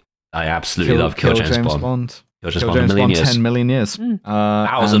treat. I absolutely love Kill James Bond. Kill James Bond, 1 million years. 10 million years.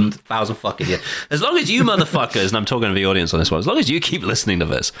 Thousand fucking years. As long as you motherfuckers, and I'm talking to the audience on this one, as long as you keep listening to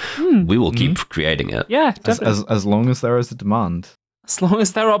this, we will keep creating it. Yeah, definitely. As long as there is a demand. As long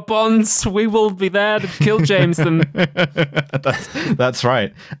as there are Bonds, we will be there to kill James them. That's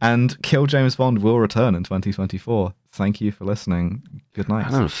right. And Kill James Bond will return in 2024. Thank you for listening. Good night.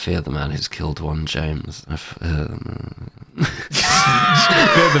 I don't fear the man who's killed one James. I fear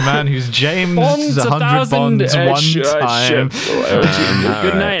the man who's James Bonds 100 Bonds one time.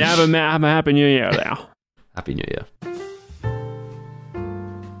 Good night. Have a happy New Year now. Happy New Year.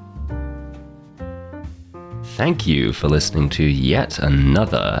 thank you for listening to yet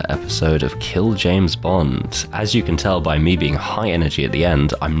another episode of Kill James Bond. As you can tell by me being high energy at the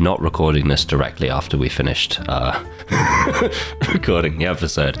end, I'm not recording this directly after we finished recording the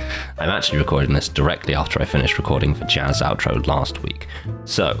episode. I'm actually recording this directly after I finished recording the jazz outro last week.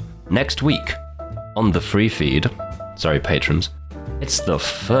 So, next week, on the free feed, sorry patrons, it's the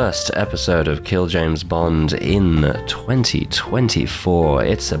first episode of Kill James Bond in 2024.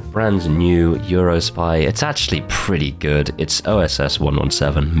 It's a brand new Eurospy. It's actually pretty good. It's OSS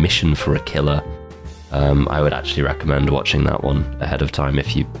 117, Mission for a Killer. I would actually recommend watching that one ahead of time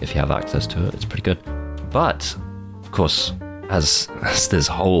if you have access to it. It's pretty good. But, of course, as this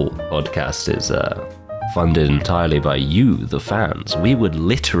whole podcast is funded entirely by you, the fans, we would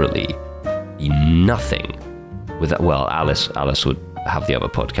literally be nothing without, well, Alice would have the other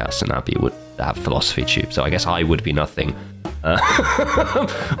podcasts and Abby would have Philosophy Tube, so I guess I would be nothing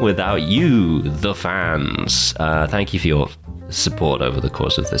without you, the fans. Thank you for your support over the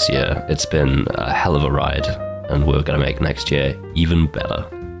course of this year. It's been a hell of a ride, and we're going to make next year even better.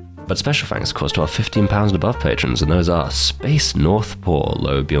 But special thanks, of course, to our £15 and above patrons, and those are Space North Paul,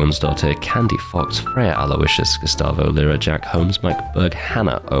 Lo Bjornsdottir, Candy Fox, Freya Aloysius, Gustavo Lira, Jack Holmes, Mike Berg,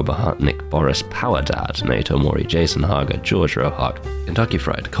 Hannah Oberhart, Nick Boris, Power Dad, Nato Mori, Jason Hager, George Rohart, Kentucky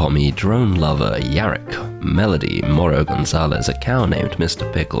Fried Commie, Drone Lover, Yarrick, Melody, Moro Gonzalez, a cow named Mr.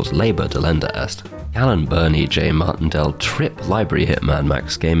 Pickles, Labor Delenda Est, Callan Burney, Jay Martindale, Trip, Library Hitman,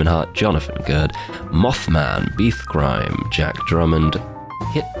 Max Gamenhart, Jonathan Gerd, Mothman, Beef Grime, Jack Drummond,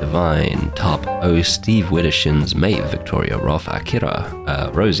 Hit Divine, Top O, Steve Widdershins, Mate, Victoria Roth, Akira,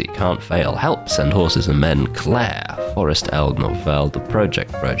 Rosie, Can't Fail, Help, Send Horses and Men, Claire, Forrest L, Novell, The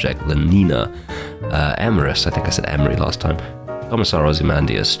Project, Lenina, Emerus, I think I said Emery last time, Commissar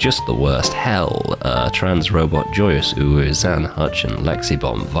Ozymandias, Just the Worst, Hell, Trans Robot, Joyous Uwu, Zan Hutchin,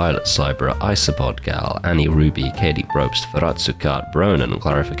 Lexibomb, Violet Cyber, Isopod Gal, Annie Ruby, Katie Probst, Faratsukat, Bronan,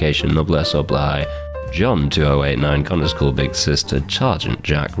 Clarification, Noblesse Oblige, John 2089, Connor's Cool Big Sister, Sergeant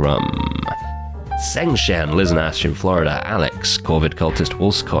Jack Rum, Sengshan, Liz and Ashton, Florida, Alex, Corvid Cultist,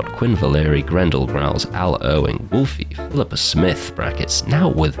 Woolscott, Quinn Valeri, Grendel Growls, Al Irwing, Wolfie, Philippa Smith, brackets, now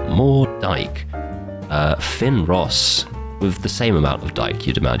with more Dyke, Finn Ross, with the same amount of Dyke,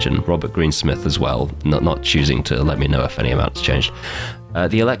 you'd imagine, Robert Greensmith as well, not choosing to let me know if any amount's changed.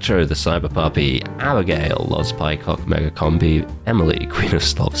 The Electro, the Cyber Puppy, Abigail, Loz Pycock, Mega Combi, Emily, Queen of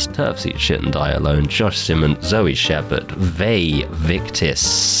Sloths, Turfs Eat Shit and Die Alone, Josh Simmons, Zoe Shepherd, Vey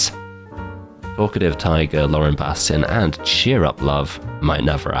Victis, Talkative Tiger, Lauren Bastin, and Cheer Up Love Might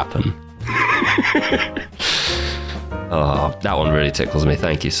Never Happen. Oh, that one really tickles me.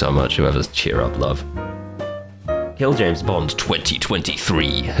 Thank you so much, whoever's Cheer Up Love. Kill James Bond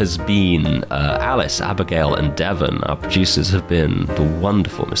 2023 has been Alice, Abigail, and Devon. Our producers have been the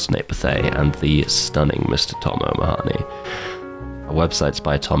wonderful Mr. Nate Bethea and the stunning Mr. Tom O'Mahony. Our website's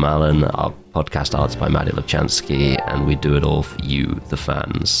by Tom Allen, our podcast art's by Maddie Lubchansky, and we do it all for you, the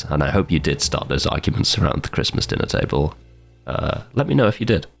fans. And I hope you did start those arguments around the Christmas dinner table. Let me know if you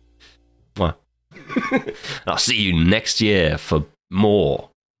did. Mwah. I'll see you next year for more,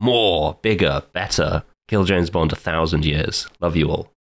 bigger, better Kill James Bond 1,000 years. Love you all.